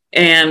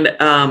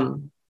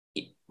 And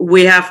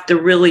we have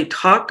to really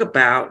talk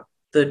about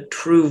the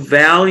true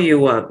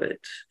value of it,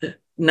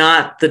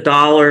 not the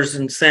dollars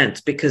and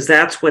cents, because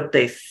that's what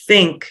they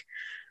think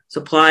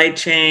supply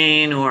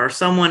chain or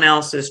someone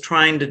else is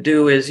trying to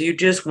do, is you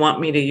just want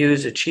me to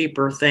use a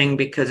cheaper thing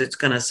because it's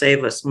going to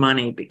save us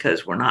money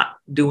because we're not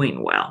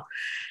doing well.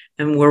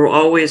 And we're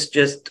always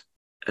just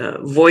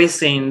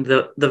voicing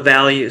the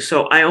value.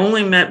 So I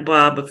only met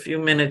Bob a few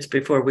minutes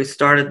before we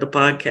started the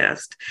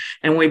podcast,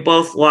 and we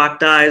both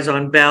locked eyes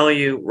on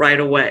value right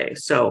away.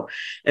 So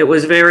it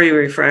was very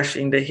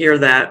refreshing to hear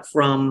that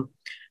from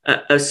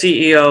a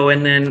CEO,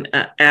 and then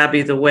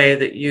Abby, the way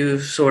that you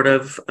sort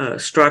of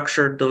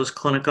structured those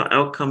clinical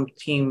outcome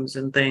teams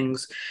and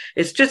things.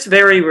 It's just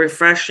very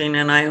refreshing,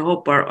 and I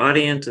hope our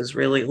audience is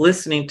really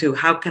listening to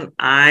how can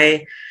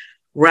I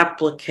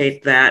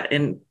replicate that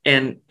and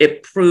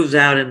it proves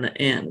out in the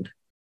end.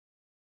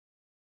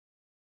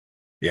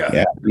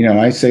 Yeah.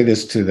 I say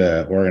this to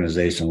the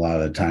organization a lot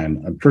of the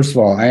time. First of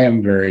all, I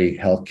am very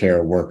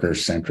healthcare worker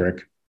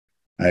centric.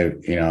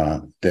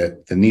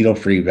 The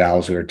needle-free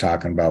valves we were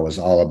talking about was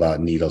all about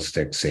needle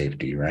stick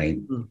safety, right?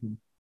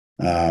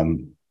 Mm-hmm.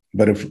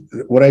 But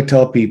what I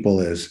tell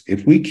people is,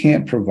 if we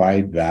can't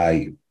provide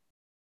value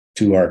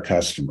to our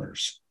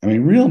customers,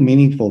 real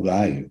meaningful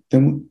value,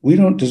 then we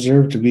don't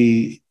deserve to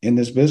be in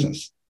this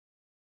business.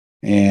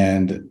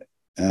 And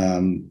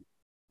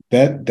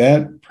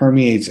that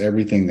permeates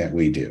everything that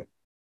we do.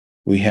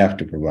 We have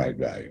to provide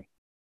value.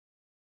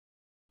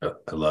 I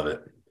love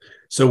it.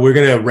 So we're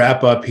going to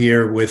wrap up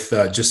here with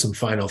just some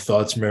final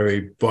thoughts.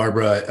 Mary,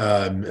 Barbara,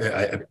 I'm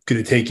going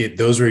to take it.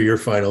 Those were your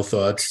final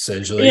thoughts,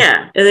 essentially.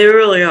 Yeah, they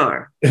really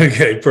are.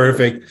 Okay,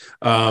 perfect.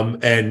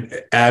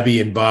 And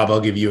Abby and Bob,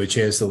 I'll give you a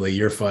chance to lay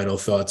your final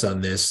thoughts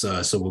on this.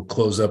 So we'll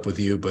close up with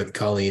you. But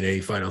Colleen, any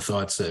final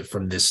thoughts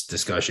from this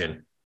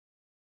discussion?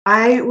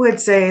 I would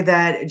say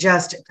that,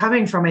 just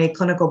coming from a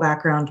clinical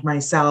background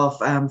myself,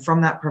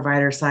 from that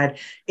provider side,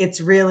 it's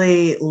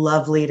really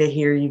lovely to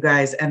hear you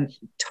guys and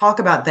talk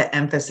about the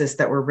emphasis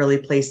that we're really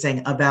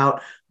placing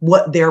about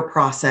what their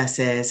process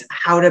is,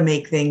 how to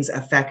make things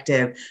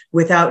effective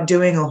without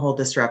doing a whole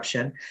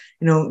disruption.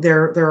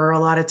 There are a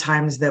lot of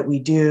times that we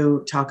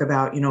do talk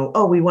about,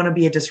 we want to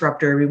be a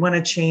disruptor, we want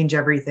to change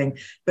everything,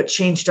 but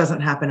change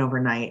doesn't happen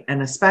overnight.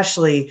 And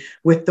especially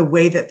with the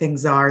way that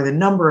things are, the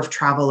number of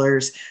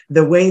travelers,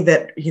 the way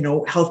that,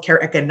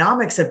 healthcare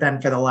economics have been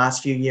for the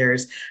last few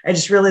years, I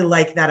just really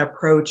like that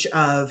approach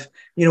of,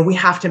 we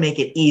have to make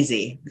it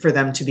easy for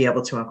them to be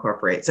able to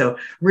incorporate. So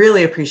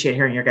really appreciate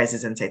hearing your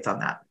guys' insights on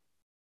that.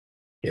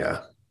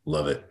 Yeah,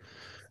 love it.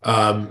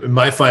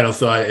 My final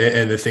thought,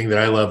 and the thing that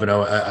I love, and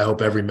I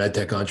hope every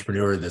medtech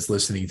entrepreneur that's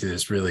listening to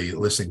this really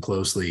listen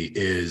closely,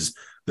 is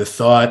the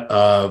thought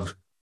of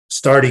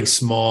starting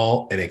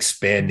small and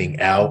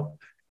expanding out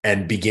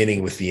and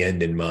beginning with the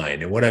end in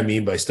mind. And what I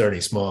mean by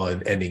starting small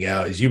and ending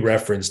out is, you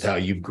referenced how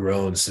you've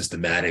grown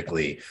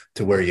systematically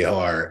to where you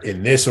are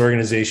in this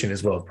organization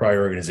as well as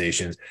prior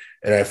organizations.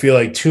 And I feel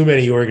like too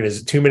many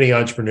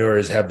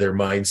entrepreneurs have their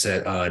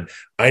mindset on,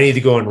 I need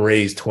to go and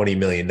raise $20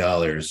 million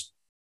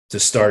to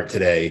start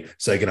today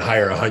so I can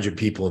hire 100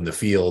 people in the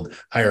field,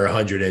 hire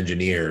 100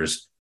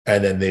 engineers,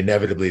 and then they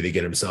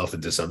get themselves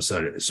into some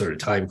sort of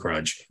time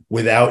crunch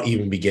without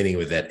even beginning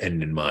with that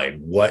end in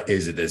mind. What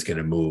is it that's going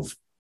to move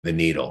the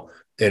needle?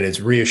 And it's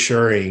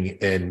reassuring,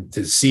 and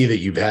to see that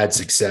you've had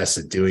success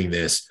at doing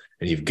this,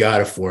 and you've got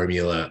a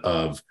formula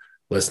of,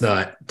 let's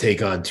not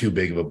take on too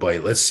big of a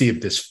bite. Let's see if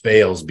this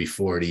fails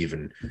before it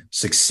even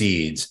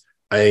succeeds,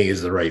 I think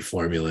is the right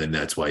formula, and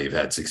that's why you've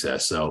had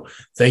success. So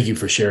thank you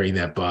for sharing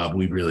that, Bob.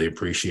 We really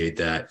appreciate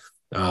that.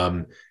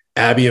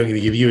 Abby, I'm going to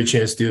give you a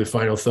chance to do the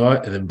final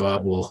thought, and then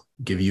Bob will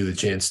give you the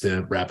chance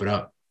to wrap it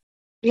up.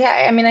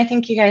 Yeah, I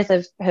think you guys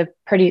have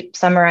pretty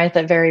summarized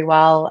it very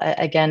well.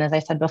 Again, as I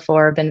said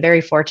before, been very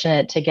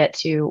fortunate to get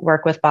to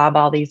work with Bob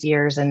all these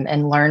years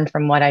and learn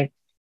from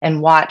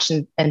and watch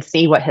and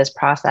see what his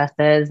process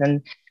is.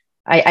 And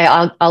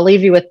I'll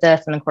leave you with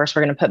this. And of course,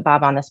 we're going to put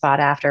Bob on the spot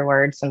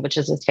afterwards, and which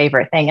is his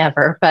favorite thing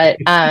ever. But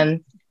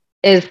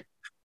is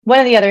one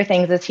of the other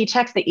things is he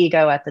checks the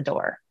ego at the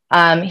door.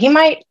 He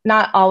might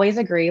not always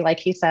agree, like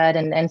he said,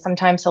 and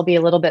sometimes he'll be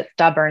a little bit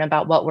stubborn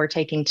about what we're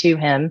taking to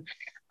him.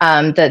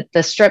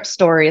 The strip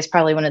story is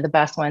probably one of the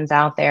best ones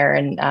out there.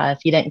 And if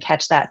you didn't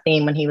catch that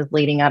theme when he was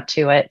leading up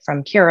to it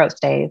from Kuros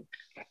days,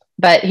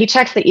 but he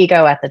checks the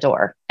ego at the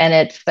door. And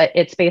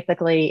it's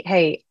basically,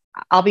 hey,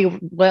 I'll be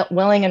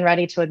willing and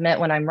ready to admit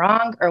when I'm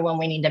wrong or when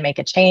we need to make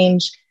a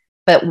change.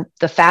 But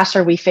the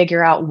faster we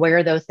figure out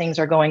where those things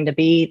are going to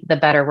be, the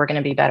better we're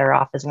going to be better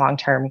off as a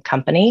long-term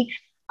company,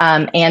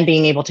 and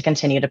being able to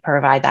continue to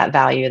provide that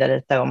value that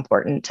is so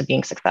important to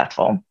being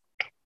successful.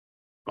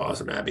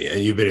 Awesome, Abby.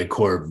 And you've been a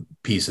core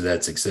piece of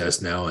that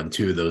success now on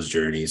 2 of those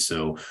journeys.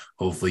 So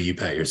hopefully you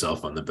pat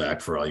yourself on the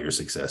back for all your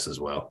success as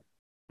well.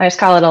 I just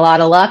call it a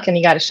lot of luck, and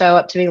you got to show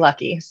up to be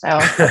lucky. So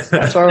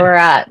that's where we're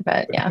at.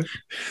 But yeah.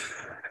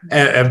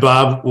 And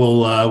Bob,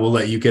 we'll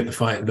let you get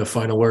the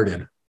final word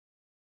in.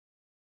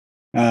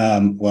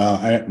 Well,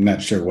 I'm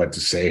not sure what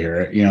to say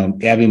here.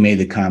 Abby made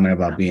the comment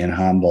about being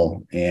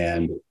humble,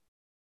 and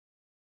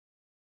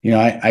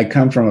I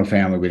come from a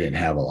family we didn't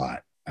have a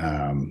lot.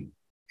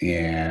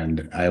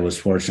 And I was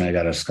fortunate. I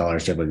got a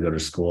scholarship to go to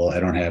school. I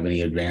don't have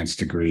any advanced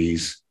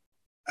degrees.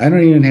 I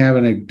don't even have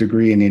a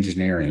degree in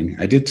engineering.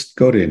 I did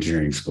go to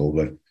engineering school,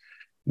 but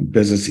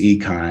business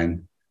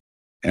econ,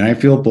 and I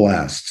feel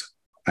blessed.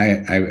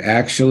 I've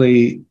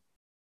actually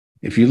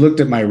if you looked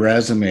at my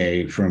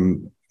resume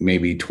from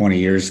maybe 20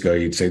 years ago,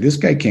 you'd say, this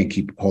guy can't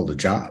hold a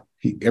job.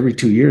 Every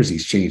 2 years,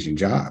 he's changing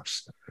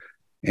jobs.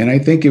 And I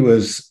think I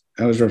was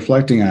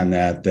reflecting on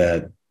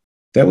that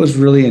was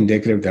really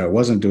indicative that I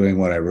wasn't doing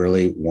what I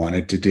really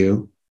wanted to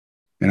do.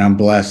 And I'm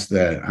blessed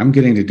that I'm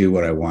getting to do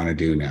what I want to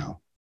do now.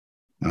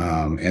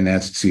 And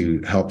that's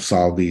to help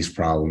solve these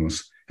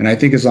problems. And I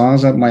think as long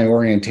as my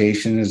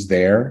orientation is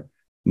there,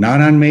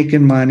 not on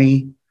making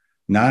money,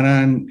 not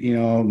on,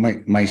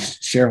 my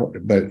shareholder,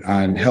 but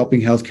on helping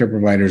healthcare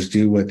providers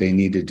do what they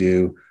need to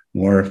do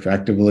more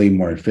effectively,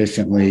 more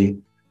efficiently,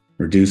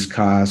 reduce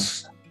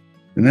costs.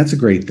 And that's a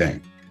great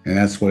thing. And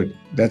that's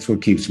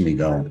what keeps me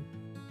going.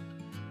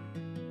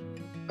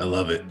 I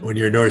love it. When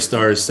your North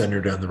Star is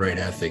centered on the right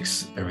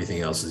ethics,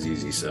 everything else is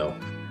easy. So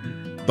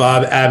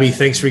Bob, Abby,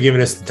 thanks for giving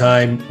us the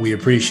time. We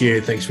appreciate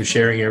it. Thanks for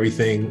sharing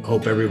everything.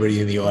 Hope everybody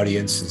in the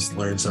audience has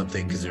learned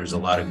something, because there's a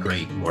lot of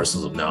great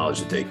morsels of knowledge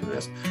to take from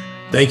this.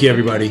 Thank you,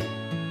 everybody.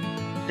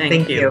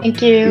 Thank you.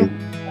 Thank you.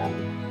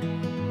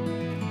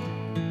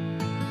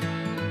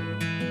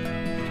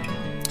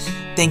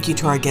 Thank you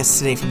to our guests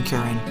today from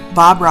Kurin,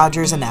 Bob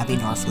Rogers and Abby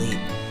Norfleet.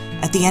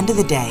 At the end of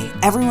the day,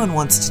 everyone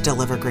wants to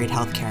deliver great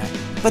healthcare,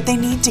 but they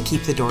need to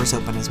keep the doors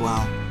open as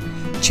well.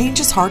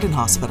 Change is hard in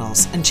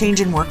hospitals, and change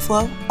in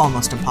workflow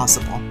almost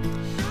impossible.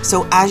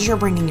 So as you're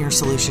bringing your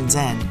solutions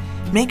in,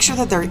 make sure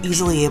that they're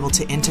easily able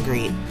to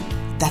integrate.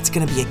 That's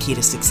going to be a key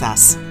to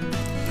success.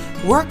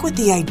 Work with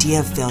the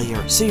idea of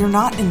failure so you're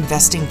not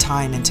investing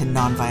time into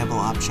non-viable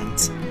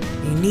options.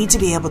 You need to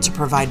be able to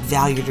provide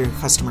value to your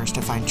customers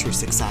to find true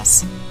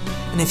success.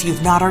 And if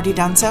you've not already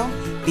done so,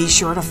 be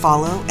sure to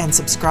follow and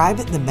subscribe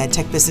the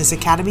Medtech Business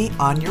Academy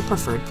on your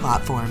preferred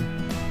platform.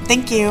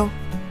 Thank you.